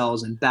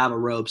kettlebells and battle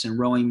ropes and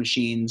rowing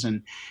machines,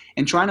 and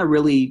trying to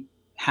really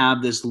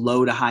have this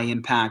low to high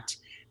impact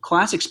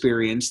class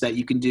experience that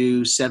you can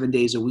do 7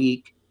 days a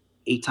week,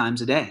 8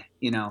 times a day.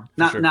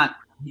 Not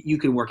you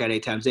can work out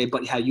 8 times a day,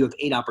 but you have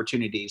 8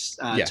 opportunities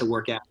to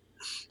work out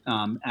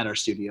at our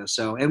studio.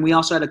 So, and we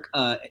also had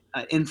a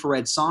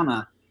infrared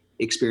sauna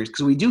experience,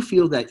 because we do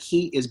feel that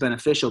heat is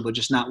beneficial, but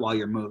just not while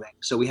you're moving.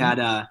 So we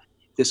had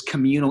this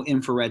communal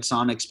infrared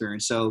sauna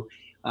experience. So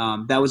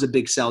that was a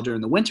big sell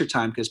during the winter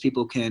time, because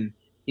people can,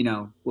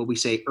 what we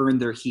say, earn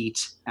their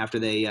heat after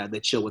they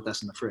chill with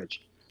us in the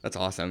fridge. That's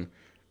awesome.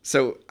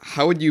 So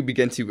how would you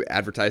begin to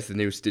advertise the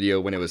new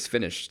studio when it was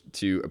finished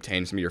to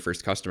obtain some of your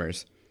first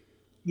customers?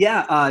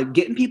 Yeah,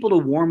 getting people to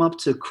warm up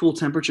to cool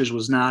temperatures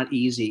was not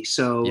easy.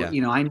 So,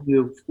 Yeah. I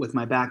knew with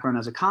my background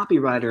as a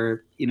copywriter,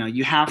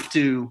 you have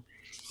to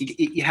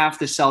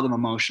sell them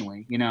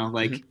emotionally.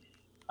 Hmm.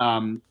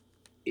 Um,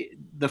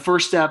 the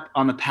first step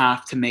on the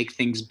path to make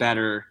things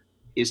better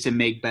is to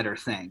make better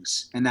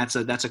things, and that's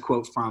a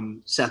quote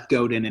from Seth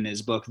Godin in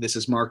his book This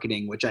Is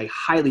Marketing, which I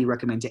highly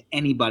recommend to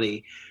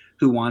anybody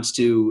who wants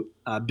to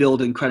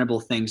build incredible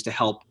things to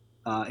help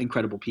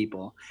incredible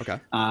people. Okay.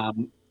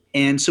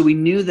 And so we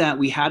knew that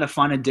we had to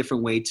find a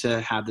different way to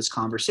have this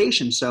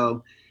conversation.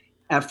 So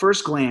at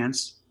first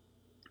glance,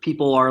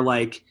 people are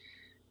like,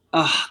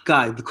 "Oh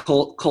God, the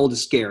cold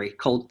is scary.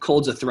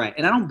 Cold's a threat,"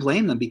 and I don't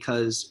blame them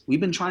because we've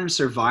been trying to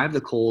survive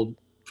the cold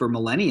for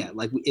millennia.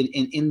 Like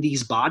in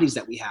these bodies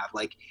that we have,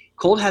 like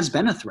cold has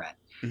been a threat.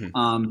 Hmm.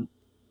 Um,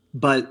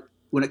 but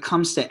when it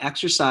comes to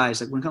exercise,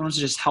 like when it comes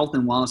to just health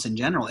and wellness in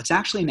general, it's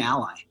actually an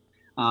ally.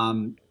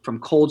 From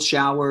cold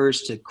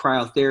showers to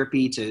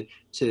cryotherapy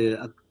to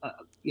a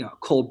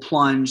cold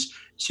plunge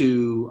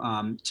to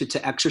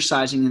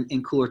exercising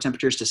in cooler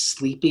temperatures to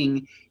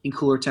sleeping in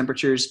cooler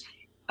temperatures.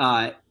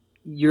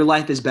 Your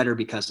life is better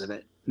because of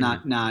it, Hmm.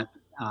 not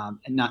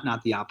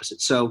the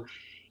opposite. So,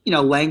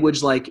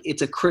 language like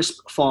it's a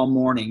crisp fall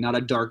morning, not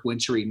a dark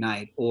wintry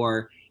night,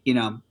 or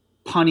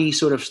punny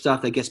sort of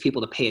stuff that gets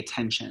people to pay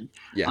attention.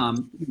 Yeah.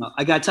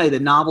 I got to tell you, the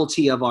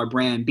novelty of our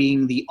brand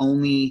being the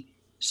only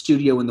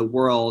studio in the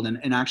world,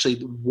 and actually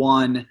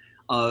the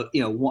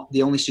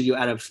only studio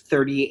out of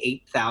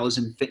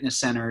 38,000 fitness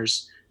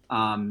centers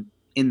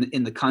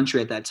in the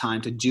country at that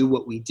time to do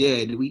what we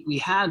did. We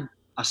had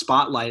a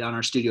spotlight on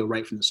our studio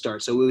right from the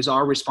start, so it was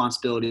our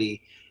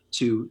responsibility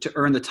to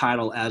earn the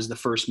title as the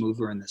first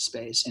mover in this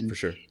space, For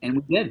sure. and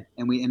we did,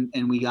 and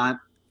we got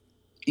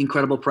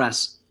incredible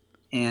press,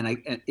 and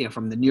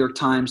from the New York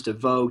Times to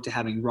Vogue to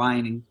having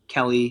Ryan and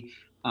Kelly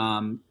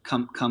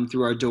come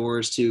through our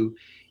doors to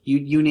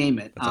you name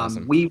it. That's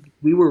awesome. We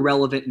were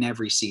relevant in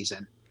every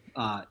season.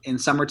 In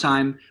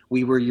summertime,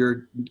 we were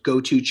your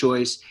go-to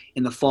choice.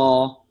 In the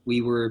fall, we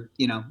were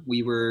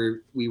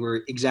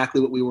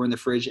exactly what we were in the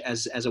fridge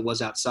as it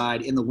was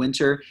outside. In the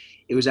winter,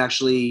 it was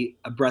actually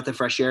a breath of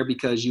fresh air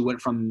because you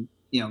went from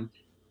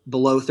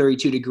below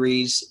 32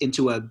 degrees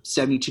into a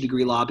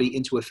 72-degree lobby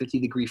into a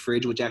 50-degree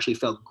fridge, which actually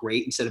felt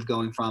great instead of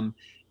going from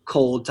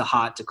cold to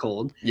hot to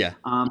cold. Yeah.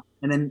 And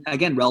then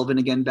again, relevant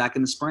again back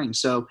in the spring.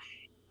 So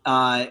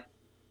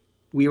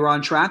we were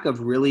on track of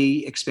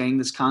really expanding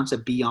this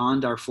concept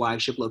beyond our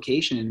flagship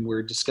location, and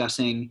we're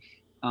discussing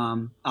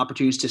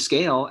opportunities to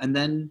scale, and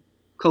then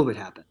COVID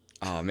happened.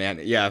 Oh man,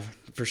 yeah,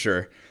 for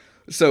sure.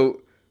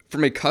 So,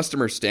 from a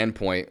customer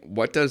standpoint,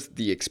 what does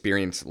the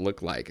experience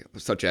look like,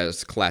 such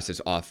as classes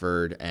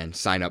offered and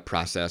sign up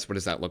process? What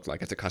does that look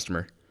like as a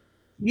customer?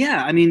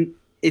 Yeah, I mean,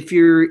 if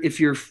you're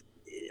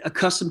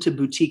accustomed to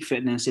boutique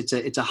fitness,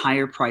 it's a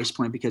higher price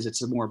point because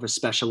it's a more of a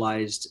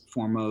specialized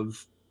form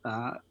of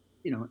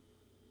you know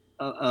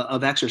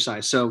of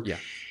exercise. So Yeah.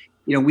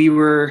 we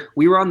were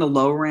on the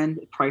lower end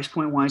price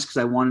point wise because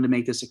I wanted to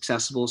make this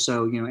accessible.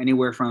 So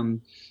anywhere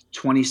from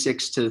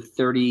 26 to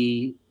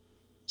 $36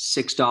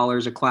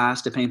 a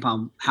class, depending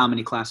upon how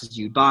many classes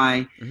you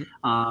buy.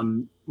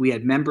 Hmm. We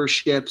had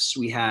memberships.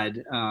 We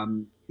had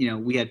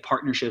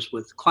partnerships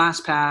with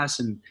ClassPass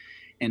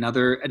and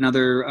other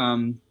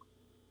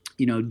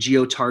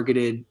geo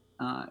targeted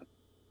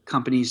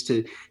companies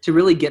to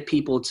really get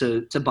people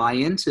to buy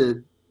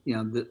into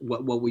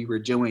what we were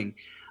doing.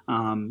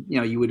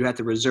 You would have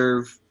to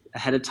reserve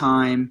ahead of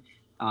time.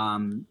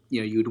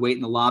 You would wait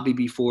in the lobby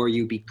before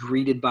you'd be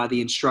greeted by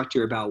the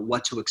instructor about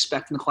what to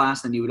expect in the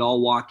class. Then you would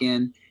all walk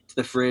in to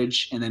the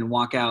fridge and then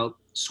walk out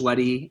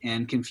sweaty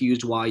and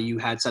confused why you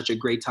had such a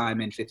great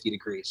time in 50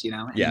 degrees, and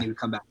Yeah. then you would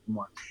come back for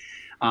more.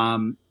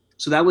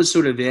 So that was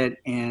sort of it.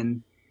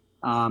 And,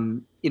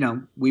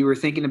 we were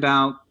thinking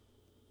about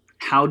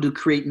how to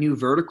create new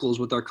verticals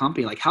with our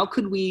company. Like, how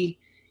could we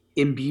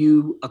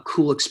imbue a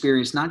cool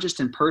experience, not just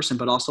in person,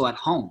 but also at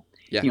home?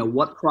 Yeah.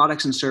 What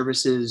products and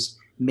services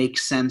make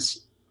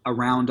sense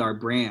around our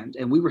brand?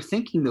 And we were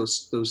thinking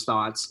those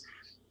thoughts.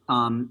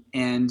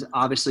 And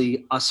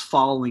obviously us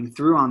following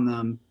through on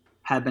them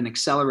have been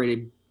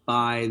accelerated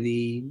by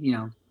the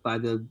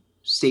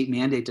state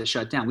mandate to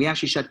shut down. We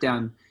actually shut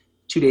down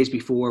 2 days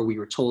before we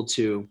were told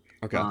to,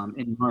 Okay.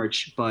 in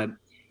March, but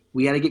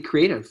we had to get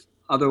creative.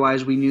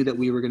 Otherwise we knew that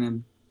we were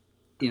going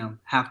to,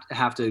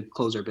 have to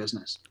close our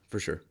business. For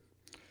sure.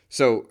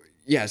 So,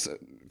 yes,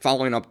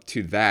 following up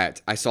to that,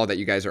 I saw that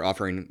you guys are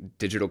offering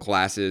digital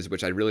classes,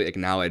 which I really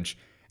acknowledge.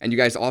 And you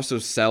guys also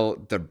sell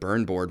the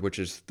Burn board, which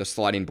is the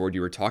sliding board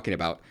you were talking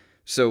about.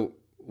 So,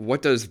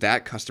 what does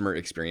that customer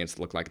experience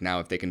look like now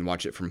if they can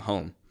watch it from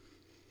home?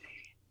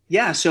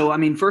 Yeah. So, I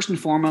mean, first and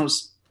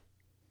foremost,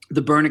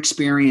 the Burn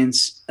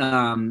experience,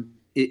 I'm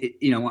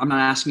not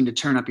asking you to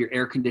turn up your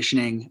air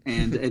conditioning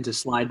and to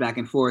slide back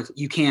and forth.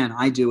 You can,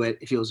 I do it.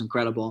 It feels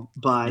incredible.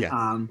 But,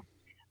 Yeah.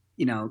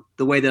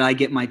 the way that I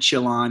get my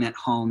chill on at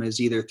home is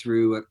either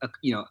through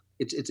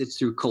it's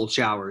through cold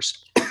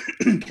showers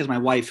because my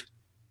wife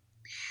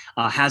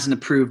hasn't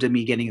approved of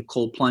me getting a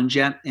cold plunge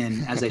yet.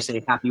 And as they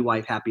say, happy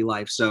wife, happy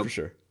life. So For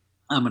sure.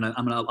 I'm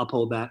gonna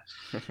uphold that.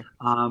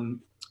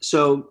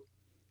 So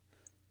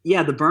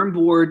yeah, the burn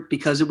board,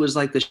 because it was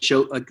like the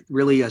show, like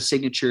really a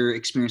signature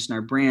experience in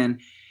our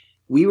brand.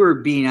 We were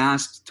being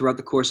asked throughout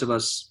the course of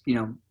us,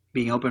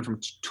 being open from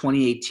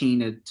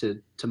 2018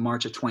 to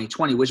March of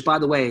 2020, which, by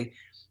the way,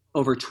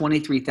 over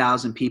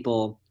 23,000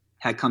 people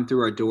had come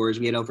through our doors.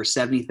 We had over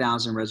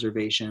 70,000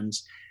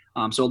 reservations.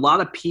 So a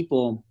lot of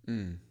people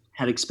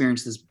had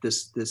experienced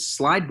this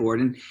slide board,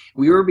 and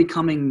we were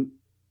becoming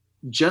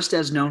just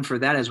as known for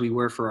that as we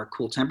were for our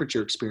cool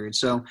temperature experience.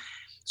 So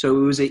it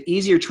was an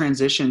easier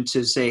transition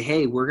to say,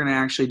 hey, we're going to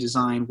actually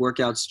design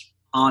workouts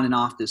on and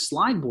off this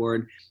slide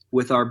board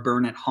with our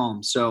Burn at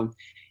Home. So,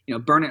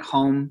 Burn at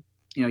Home,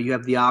 you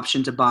have the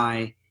option to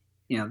buy,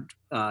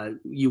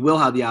 you will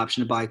have the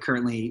option to buy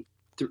currently,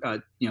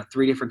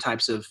 3 different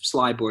types of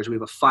slide boards. We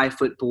have a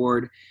 5-foot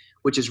board,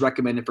 which is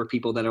recommended for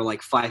people that are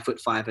like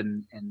 5'5"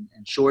 and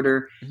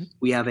shorter. Mm-hmm.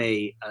 We have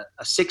a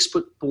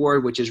 6-foot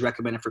board, which is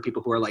recommended for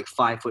people who are like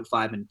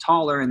 5'5" and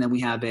taller. And then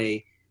we have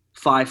a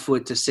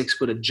 5-foot to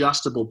 6-foot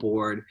adjustable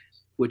board,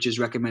 which is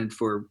recommended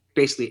for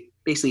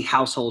basically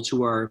households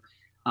who are,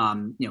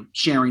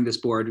 sharing this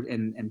board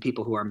and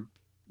people who are,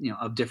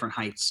 of different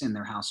heights in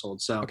their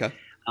household. So, okay.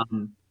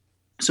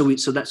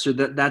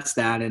 That's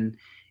that. And,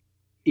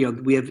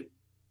 we have,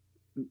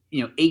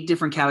 8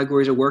 different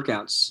categories of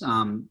workouts.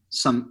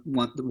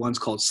 One's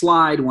called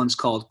slide, one's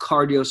called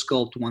cardio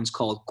sculpt, one's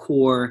called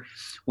core,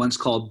 one's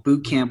called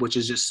boot camp, which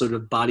is just sort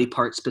of body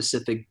part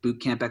specific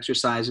boot camp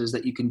exercises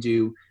that you can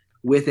do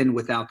with and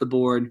without the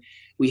board.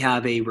 We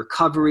have a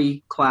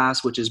recovery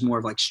class, which is more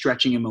of like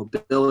stretching and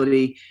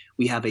mobility.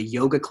 We have a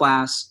yoga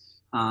class.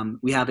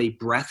 We have a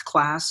breath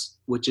class,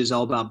 which is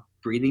all about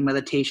breathing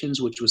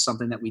meditations, which was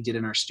something that we did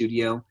in our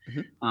studio.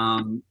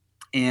 Mm-hmm.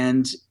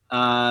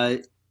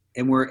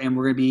 And we're going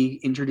to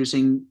be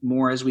introducing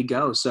more as we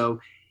go.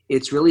 So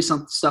it's really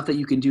some stuff that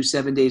you can do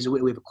 7 days a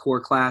week. We have a core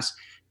class,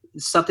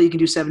 stuff that you can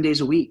do 7 days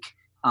a week,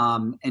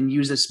 and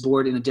use this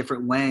board in a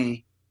different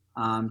way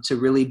to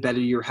really better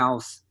your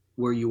health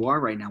where you are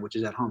right now, which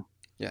is at home.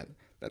 Yeah,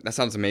 that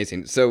sounds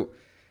amazing. So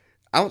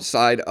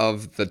outside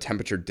of the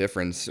temperature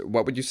difference,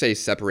 what would you say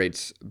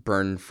separates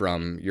Burn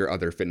from your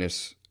other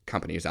fitness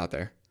companies out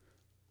there?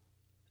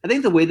 I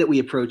think the way that we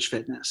approach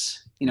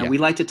fitness, we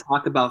like to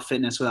talk about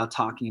fitness without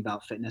talking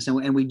about fitness.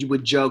 And we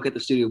would joke at the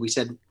studio. We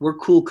said, we're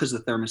cool because the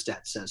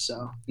thermostat says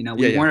so.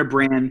 We weren't a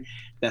brand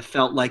that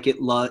felt like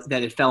that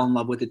it fell in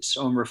love with its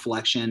own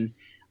reflection.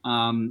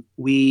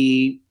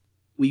 We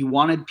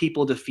wanted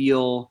people to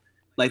feel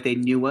like they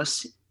knew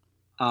us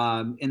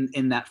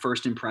in that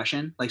first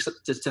impression, like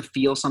just to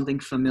feel something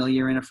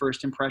familiar in a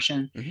first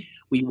impression. Mm-hmm.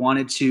 We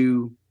wanted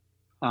to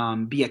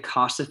be a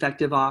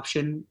cost-effective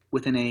option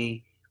within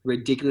a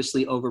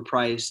ridiculously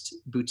overpriced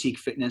boutique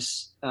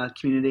fitness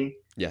community.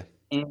 Yeah.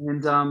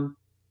 And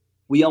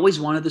we always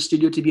wanted the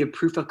studio to be a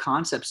proof of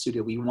concept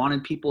studio. We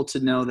wanted people to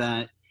know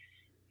that,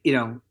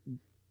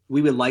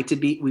 we would like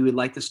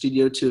the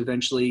studio to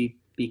eventually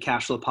be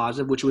cash flow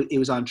positive, which it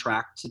was on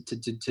track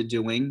to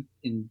doing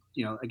in,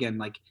 again,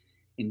 like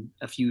in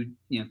a few,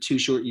 2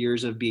 short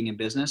years of being in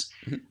business.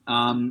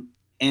 Mm-hmm.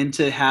 And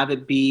to have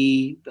it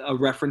be a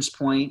reference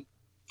point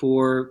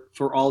for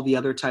all the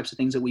other types of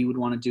things that we would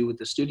want to do with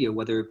the studio,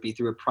 whether it be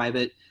through a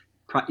private,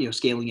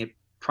 scaling it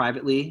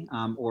privately,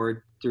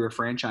 or through a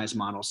franchise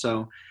model.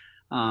 So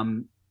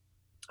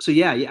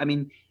yeah, I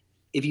mean,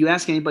 if you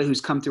ask anybody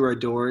who's come through our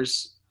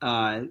doors,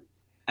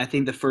 I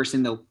think the first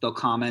thing they'll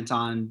comment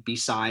on,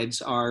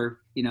 besides our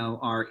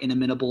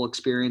inimitable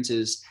experience,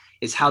 is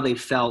how they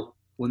felt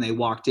when they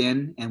walked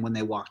in and when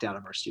they walked out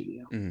of our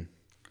studio. Mm.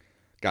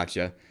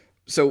 Gotcha.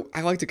 So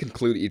I like to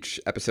conclude each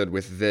episode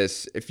with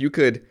this. If you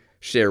could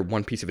share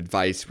one piece of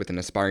advice with an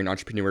aspiring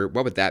entrepreneur,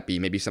 what would that be?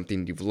 Maybe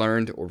something you've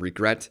learned or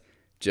regret,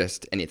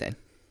 just anything.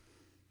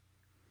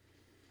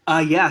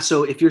 Yeah.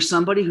 So if you're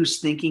somebody who's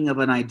thinking of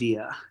an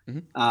idea,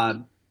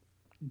 mm-hmm.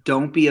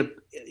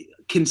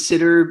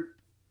 Consider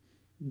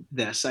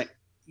this.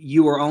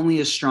 You are only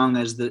as strong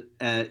as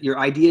your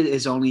idea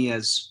is only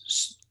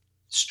as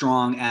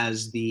strong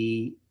as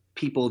the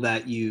people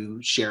that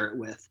you share it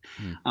with.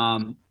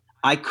 Mm.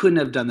 I couldn't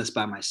have done this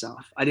by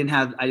myself. I didn't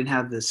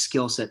have the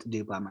skill set to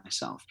do it by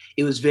myself.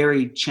 It was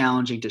very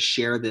challenging to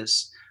share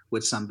this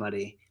with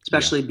somebody,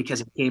 especially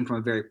because it came from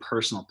a very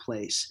personal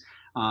place.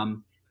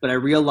 But I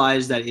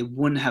realized that it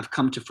wouldn't have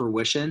come to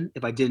fruition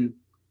if I didn't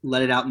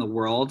let it out in the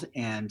world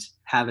and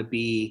have it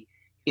be,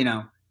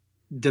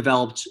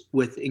 developed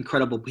with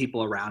incredible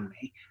people around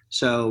me.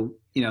 So,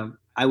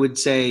 I would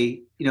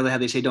say, how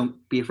they say, don't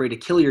be afraid to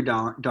kill your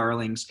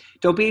darlings.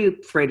 Don't be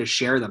afraid to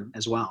share them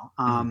as well,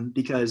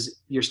 because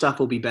your stuff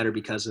will be better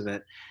because of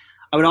it.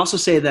 I would also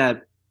say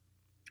that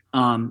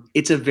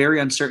it's a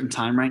very uncertain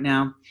time right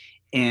now,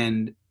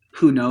 and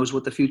who knows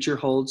what the future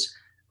holds.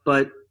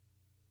 But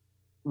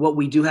what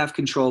we do have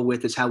control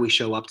with is how we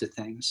show up to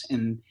things.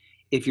 And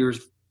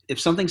if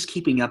something's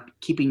keeping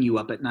you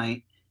up at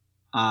night,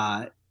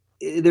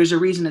 there's a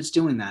reason it's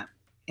doing that.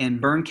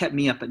 And Burn kept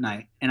me up at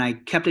night, and I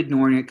kept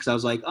ignoring it because I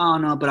was like, oh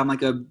no, but I'm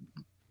like a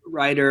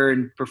writer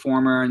and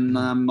performer and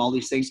all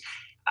these things.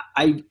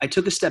 I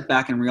took a step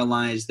back and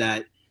realized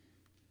that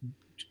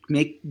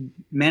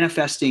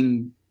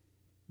manifesting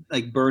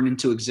like Burn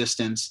into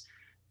existence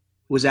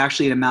was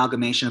actually an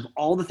amalgamation of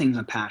all the things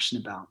I'm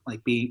passionate about,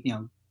 like being,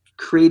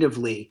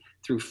 creatively,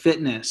 through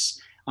fitness,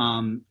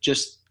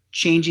 just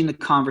changing the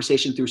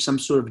conversation through some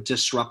sort of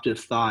disruptive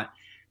thought.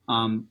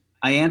 I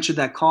answered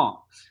that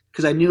call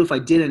because I knew if I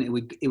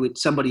didn't, it would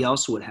somebody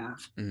else would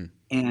have. Mm-hmm.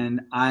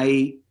 And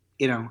I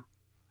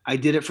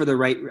did it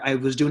I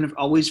was doing it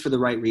always for the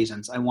right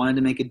reasons. I wanted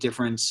to make a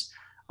difference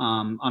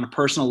on a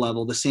personal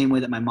level, the same way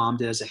that my mom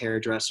did as a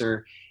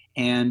hairdresser,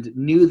 and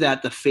knew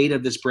that the fate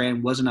of this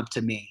brand wasn't up to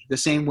me. The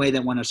same way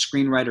that when a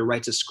screenwriter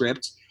writes a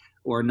script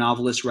or a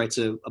novelist writes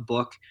a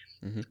book,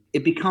 mm-hmm.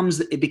 it becomes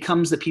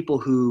the people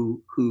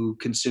who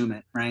consume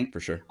it, right? For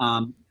sure.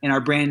 And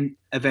our brand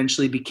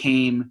eventually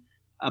became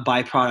a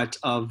byproduct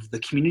of the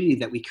community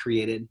that we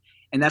created,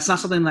 and that's not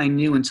something that I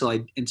knew until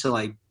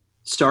I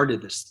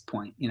started this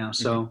point.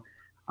 So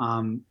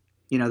mm-hmm.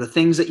 The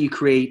things that you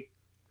create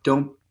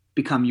don't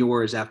become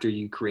yours after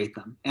you create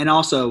them, and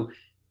also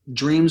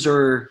dreams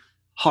are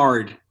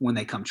hard when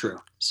they come true.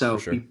 So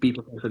sure. be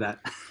prepared for that.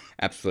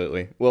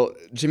 Absolutely. Well,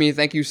 Jimmy,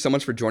 thank you so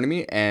much for joining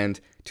me. And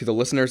to the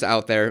listeners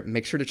out there,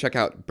 make sure to check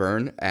out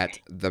Burn at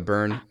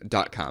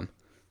theburn.com.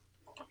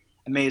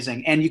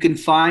 Amazing. And you can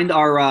find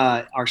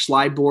our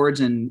slide boards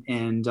and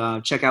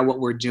check out what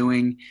we're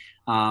doing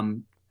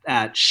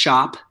at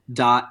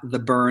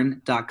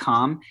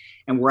shop.theburn.com.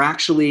 And we're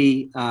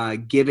actually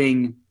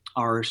giving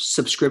our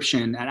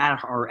subscription,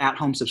 our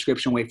at-home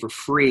subscription away for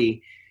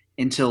free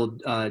until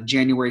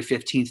January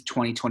 15th,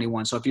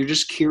 2021. So if you're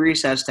just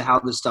curious as to how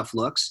this stuff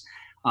looks,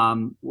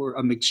 I'm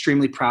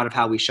extremely proud of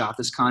how we shot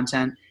this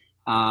content.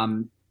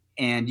 And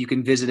you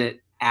can visit it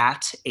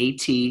at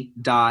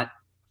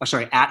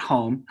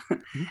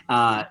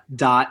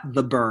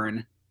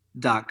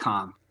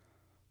home.theburn.com.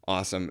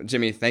 Awesome.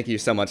 Jimmy, thank you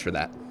so much for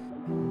that.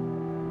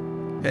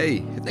 Hey,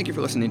 thank you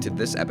for listening to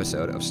this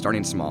episode of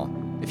Starting Small.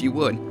 If you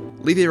would,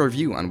 leave a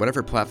review on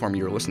whatever platform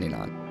you're listening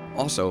on.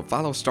 Also,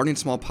 follow Starting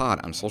Small Pod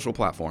on social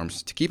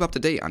platforms to keep up to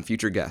date on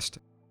future guests.